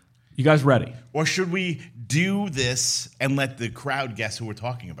volume. You guys ready? Or should we do this and let the crowd guess who we're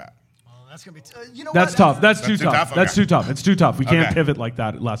talking about? That's gonna be. That's tough. That's too tough. Okay. That's too tough. It's too tough. We can't Okay. pivot like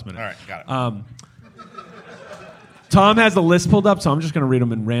that at last minute. All right, got it. Tom has the list pulled up, so I'm just going to read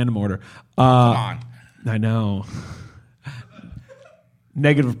them in random order. Come on. I know.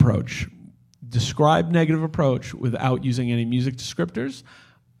 Negative approach. Describe negative approach without using any music descriptors.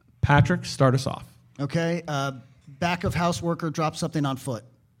 Patrick, start us off. Okay. Back of house worker dropped something on foot.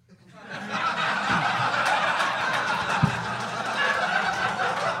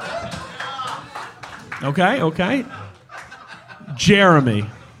 Okay. Jeremy.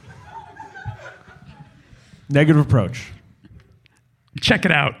 Negative approach. Check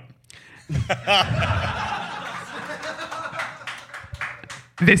it out.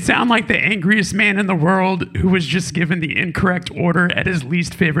 They sound like the angriest man in the world who was just given the incorrect order at his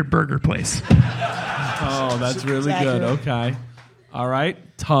least favorite burger place. Oh, that's really good. Okay. All right.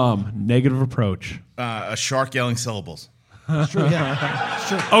 Tom, negative approach. A shark yelling syllables. Sure, yeah.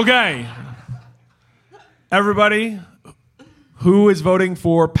 Sure. Okay. Everybody, who is voting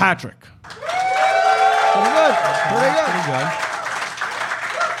for Patrick? Pretty good.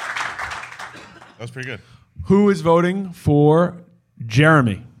 That was pretty good. Who is voting for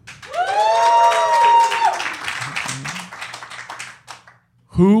Jeremy?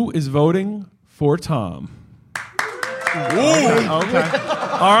 Who is voting for Tom? Okay.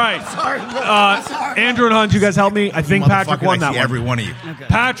 All right. Andrew and Hunt, you guys help me. I think Patrick won that one. Every one of you. Okay.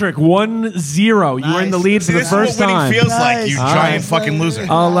 Patrick, 1-0. You were in the lead for the This first is what winning time. feels like, you Nice. giant fucking loser.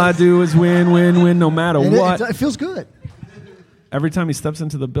 All I do is win, win, win, no matter what. It feels good. Every time he steps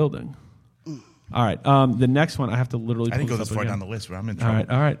into the building. All right. The next one, I have to literally. I didn't pull go this this up far again. down the list, but I'm in All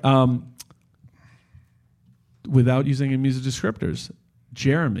trouble. right. Without using any music descriptors,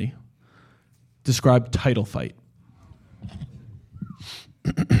 Jeremy, describe title fight.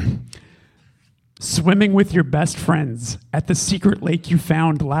 Swimming with your best friends at the secret lake you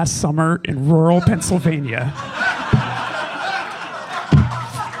found last summer in rural Pennsylvania.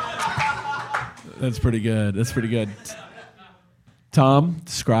 That's pretty good. Tom,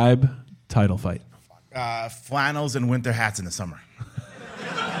 describe title fight. Flannels and winter hats in the summer.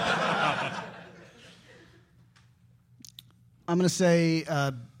 I'm going to say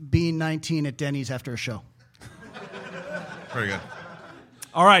being 19 at Denny's after a show. Very good.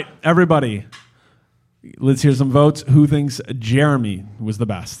 All right, everybody. Let's hear some votes. Who thinks Jeremy was the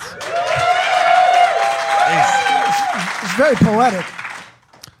best? It's very poetic.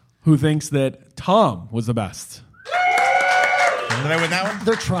 Who thinks that Tom was the best? Did I win that one?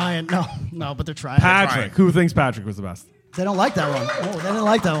 They're trying. No, but they're trying. Patrick. Who thinks Patrick was the best? They don't like that one. Oh, they didn't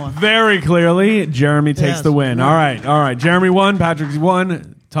like that one. Very clearly, Jeremy takes Yes. the win. All right. Jeremy won. Patrick's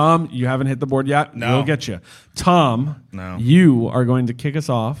won. Tom, you haven't hit the board yet. No. We'll get you. Tom, No. you are going to kick us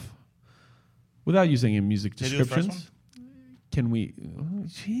off without using any music Can I do the first descriptions. Can we?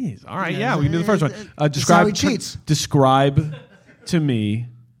 Jeez. All right. Yeah, we can do the first one. That's how he cheats. Describe to me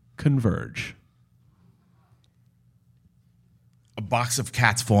Converge. A box of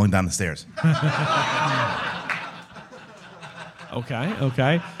cats falling down the stairs.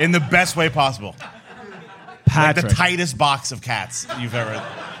 Okay. In the best way possible. Patrick. Like the tightest box of cats you've ever.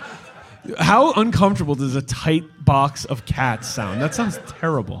 How uncomfortable does a tight box of cats sound? That sounds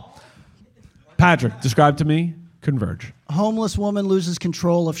terrible. Patrick, describe to me Converge. Homeless woman loses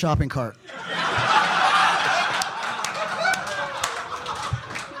control of shopping cart.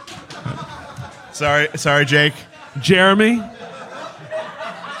 Sorry, Jake. Jeremy.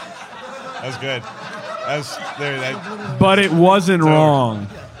 That was good. But it wasn't wrong.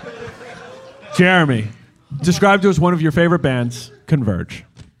 Jeremy, describe to us one of your favorite bands, Converge.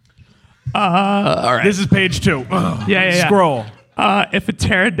 All right. This is page 2. Yeah. Scroll. If a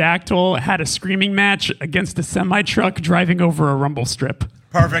pterodactyl had a screaming match against a semi-truck driving over a rumble strip.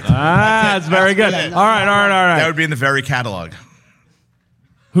 Perfect. That's very good. All right. That would be in the very catalog.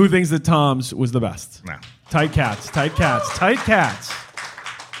 Who thinks that Tom's was the best? No. Tight cats. Yeah, I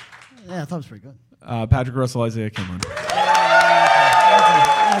thought it was pretty good. Patrick Russell, Isaiah Kimlin.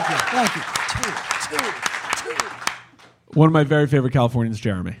 Thank you. Two. One of my very favorite Californians,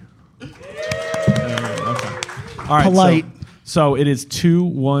 Jeremy. Okay. All right. Polite. So it is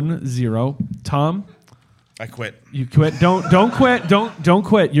 2-1-0. Tom, I quit. you quit. Don't quit. Don't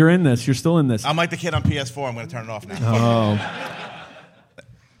quit. You're in this. You're still in this. I'm like the kid on PS4. I'm going to turn it off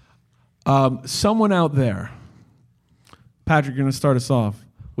now. Someone out there, Patrick, you're going to start us off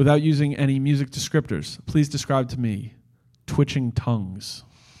without using any music descriptors. Please describe to me twitching tongues.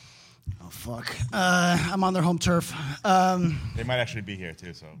 Oh, fuck. I'm on their home turf. They might actually be here,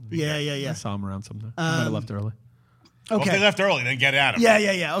 too. So Yeah. I saw them around sometime. They might have left early. Well, if Okay. they left early, then get out of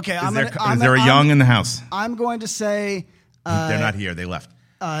Yeah. Okay. Is there a young in the house? I'm going to say They're not here. They left.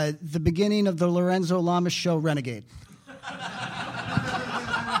 the beginning of the Lorenzo Lamas show, Renegade.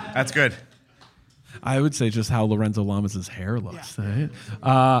 That's good. I would say just how Lorenzo Lamas' hair looks. Right?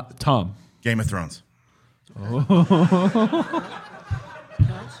 Tom. Game of Thrones.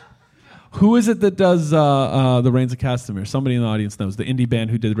 Who is it that does the Reigns of Castamere? Somebody in the audience knows. The indie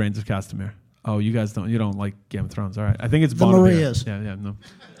band who did Reigns of Castamere. Oh, you guys don't. You don't like Game of Thrones. All right. I think it's The Bon Iver. Marias. Yeah, no.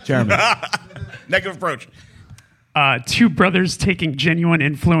 Jeremy. Negative approach. Two brothers taking genuine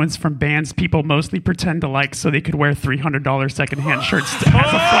influence from bands people mostly pretend to like so they could wear $300 secondhand shirts as a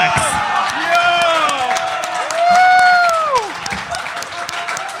flex.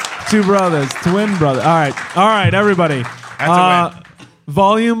 Two brothers, twin brother. All right, everybody. That's a win.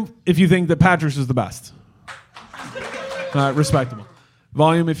 Volume, if you think that Patrick's was the best. Respectable.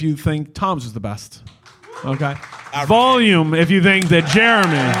 Volume, if you think Tom's was the best. Okay. Volume, if you think that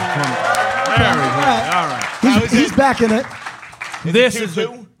Jeremy. All right. He's back in it. It is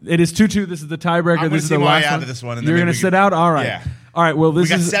 2-2. This is the tiebreaker. This is the last one. Out of this one, and You're then going to sit out. All right. Yeah. All right. Well, this we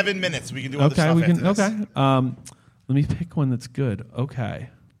got is 7 minutes. We can do other okay. stuff We can. after this. Okay. Let me pick one that's good. Okay.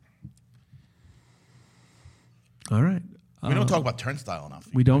 All right. We don't talk about Turnstile enough.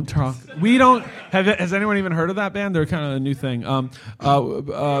 We don't talk. We don't. Has anyone even heard of that band? They're kind of a new thing.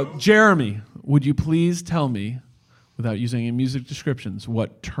 Jeremy, would you please tell me, without using any music descriptions,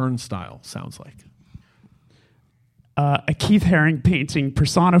 what Turnstile sounds like? A Keith Haring painting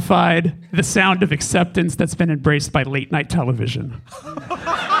personified the sound of acceptance that's been embraced by late night television.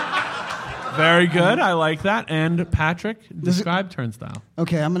 Very good. I like that. And Patrick, describe Turnstile.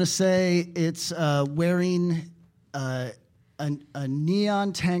 Okay, I'm going to say it's wearing a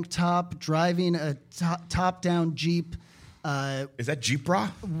neon tank top, driving a top-down Jeep. Is that Jeep Bra?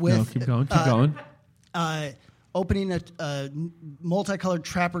 With, No, keep going. Keep going. Opening a multicolored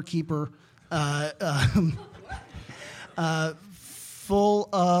Trapper Keeper full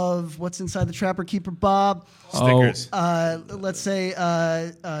of what's inside the Trapper Keeper, Bob? Stickers. Let's say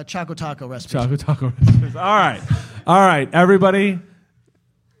Choco Taco recipes. Choco Taco recipes. All right, everybody.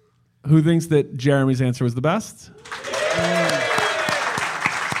 Who thinks that Jeremy's answer was the best?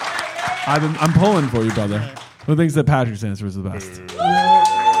 I'm pulling for you, brother. Who thinks that Patrick's answer was the best?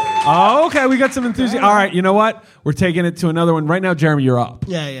 Oh, okay, we got some enthusiasm. All right, you know what? We're taking it to another one. Right now, Jeremy, you're up.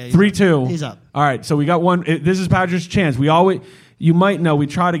 Yeah. 3-2. He's up. All right, so we got one. This is Patrick's chance. You might know, we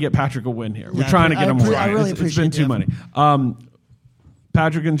try to get Patrick a win here. We're trying to get him a win. I really It's appreciate been too many.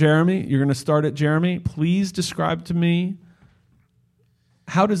 Patrick and Jeremy, you're going to start at Jeremy. Please describe to me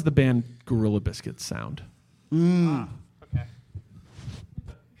How does the band Gorilla Biscuits sound? New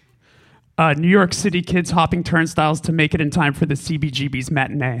York City kids hopping turnstiles to make it in time for the CBGB's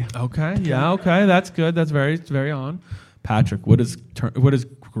matinee. Okay, yeah, okay, that's good. That's very on. Patrick, what does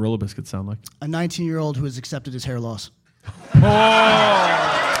Gorilla Biscuits sound like? A 19-year-old who has accepted his hair loss.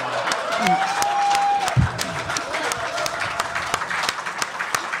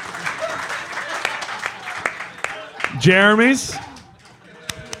 Jeremy's.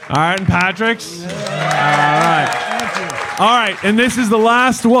 All right, and Patrick's. All right. All right, and this is the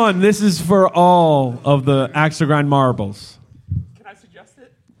last one. This is for all of the Axe to Grind marbles. Can I suggest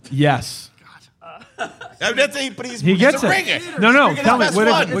it? Yes. But he's He gets a it. ringer. No, He's tell me. best What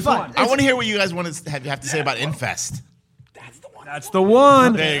is one. it? Which one? I want to hear what you guys have to say about Infest. That's the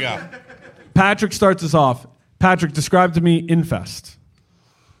one. There you go. Patrick starts us off. Patrick, describe to me Infest.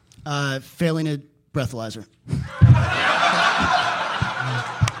 Failing a breathalyzer.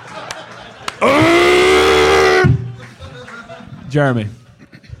 Jeremy.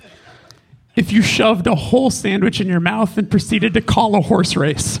 If you shoved a whole sandwich in your mouth and proceeded to call a horse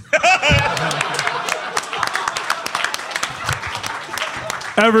race.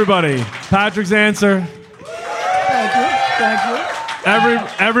 Everybody, Patrick's answer. Thank you.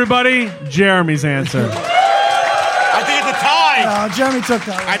 Everybody, Jeremy's answer. I think it's a tie. Jeremy took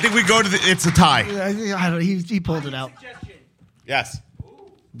that one. I think we go to it's a tie. I don't know. He pulled it out. Yes.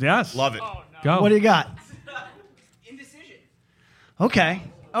 Yes. Love it. Go. What do you got? Indecision. Okay.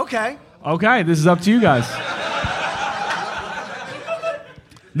 Okay, this is up to you guys.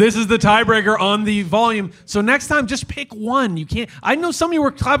 This is the tiebreaker on the volume. So next time, just pick one. You can't. I know some of you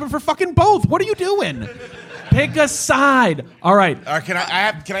were clapping for fucking both. What are you doing? Pick a side. All right. Can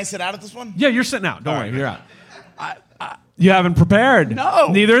I sit out at this one? Yeah, you're sitting out. Don't worry, you're out. You haven't prepared. No.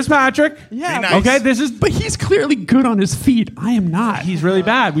 Neither is Patrick. Yeah. Be nice. Okay, this is. But he's clearly good on his feet. I am not. He's really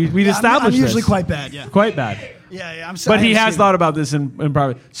bad. We established I'm usually this. quite bad. Yeah. Quite bad. Yeah. I'm But sorry. he has thought about this in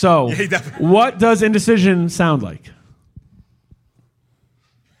private. So, Yeah, he definitely- what does Indecision sound like?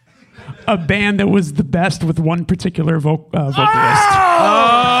 A band that was the best with one particular vocalist. We have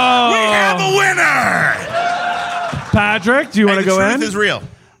a winner. Patrick, do you want to The go truth in? is real.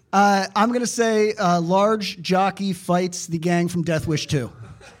 I'm going to say large jockey fights the gang from Death Wish 2.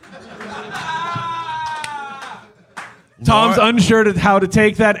 Tom's unsure to how to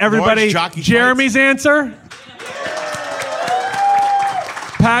take that. Everybody, jockey Jeremy's answer.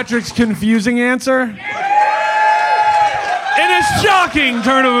 Patrick's confusing answer. In a shocking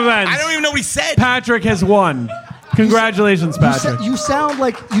turn of events, I don't even know what he said. Patrick has won. Congratulations, Patrick. You sound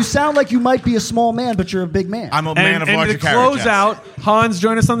like you might be a small man, but you're a big man. I'm a man of larger to character. close out, Hans,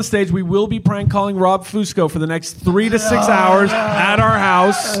 join us on the stage. We will be prank calling Rob Fusco for the next 3 to 6 hours at our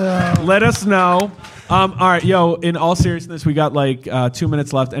house. Let us know. All right, yo, in all seriousness, we got like 2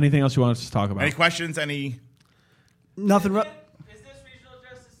 minutes left. Anything else you want us to talk about? Any questions? Any? Nothing. Is this Regional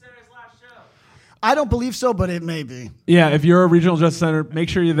Justice Center's last show? I don't believe so, but it may be. Yeah, if you're a Regional Justice Center, make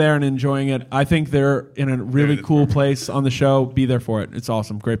sure you're there and enjoying it. I think they're in a really cool place on the show. Be there for it. It's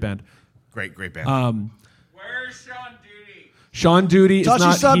awesome. Great band. Great band. Where's Sean Duty? Sean Duty is Touchy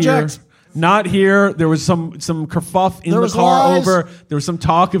not subject. here. Not here. There was some kerfuff in There the was car lies. over. There was some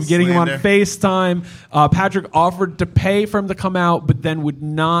talk of getting him on Slander. FaceTime. Patrick offered to pay for him to come out, but then would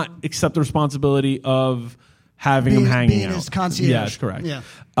not accept the responsibility of having him hanging being out. his concierge. Yeah, that's correct. Yeah.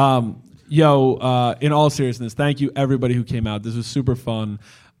 In all seriousness, thank you everybody who came out. This was super fun.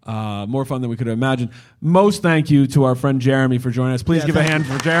 More fun than we could have imagined. Most thank you to our friend Jeremy for joining us. Please give a hand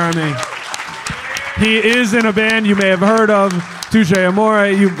for Jeremy. He is in a band you may have heard of, Touche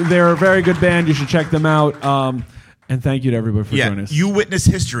Amore. They're a very good band. You should check them out. And thank you to everybody for joining us. You witness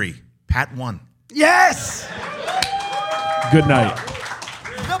history. Pat won. Yes. Good night.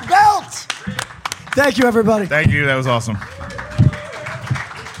 The belt. Thank you, everybody. Thank you. That was awesome.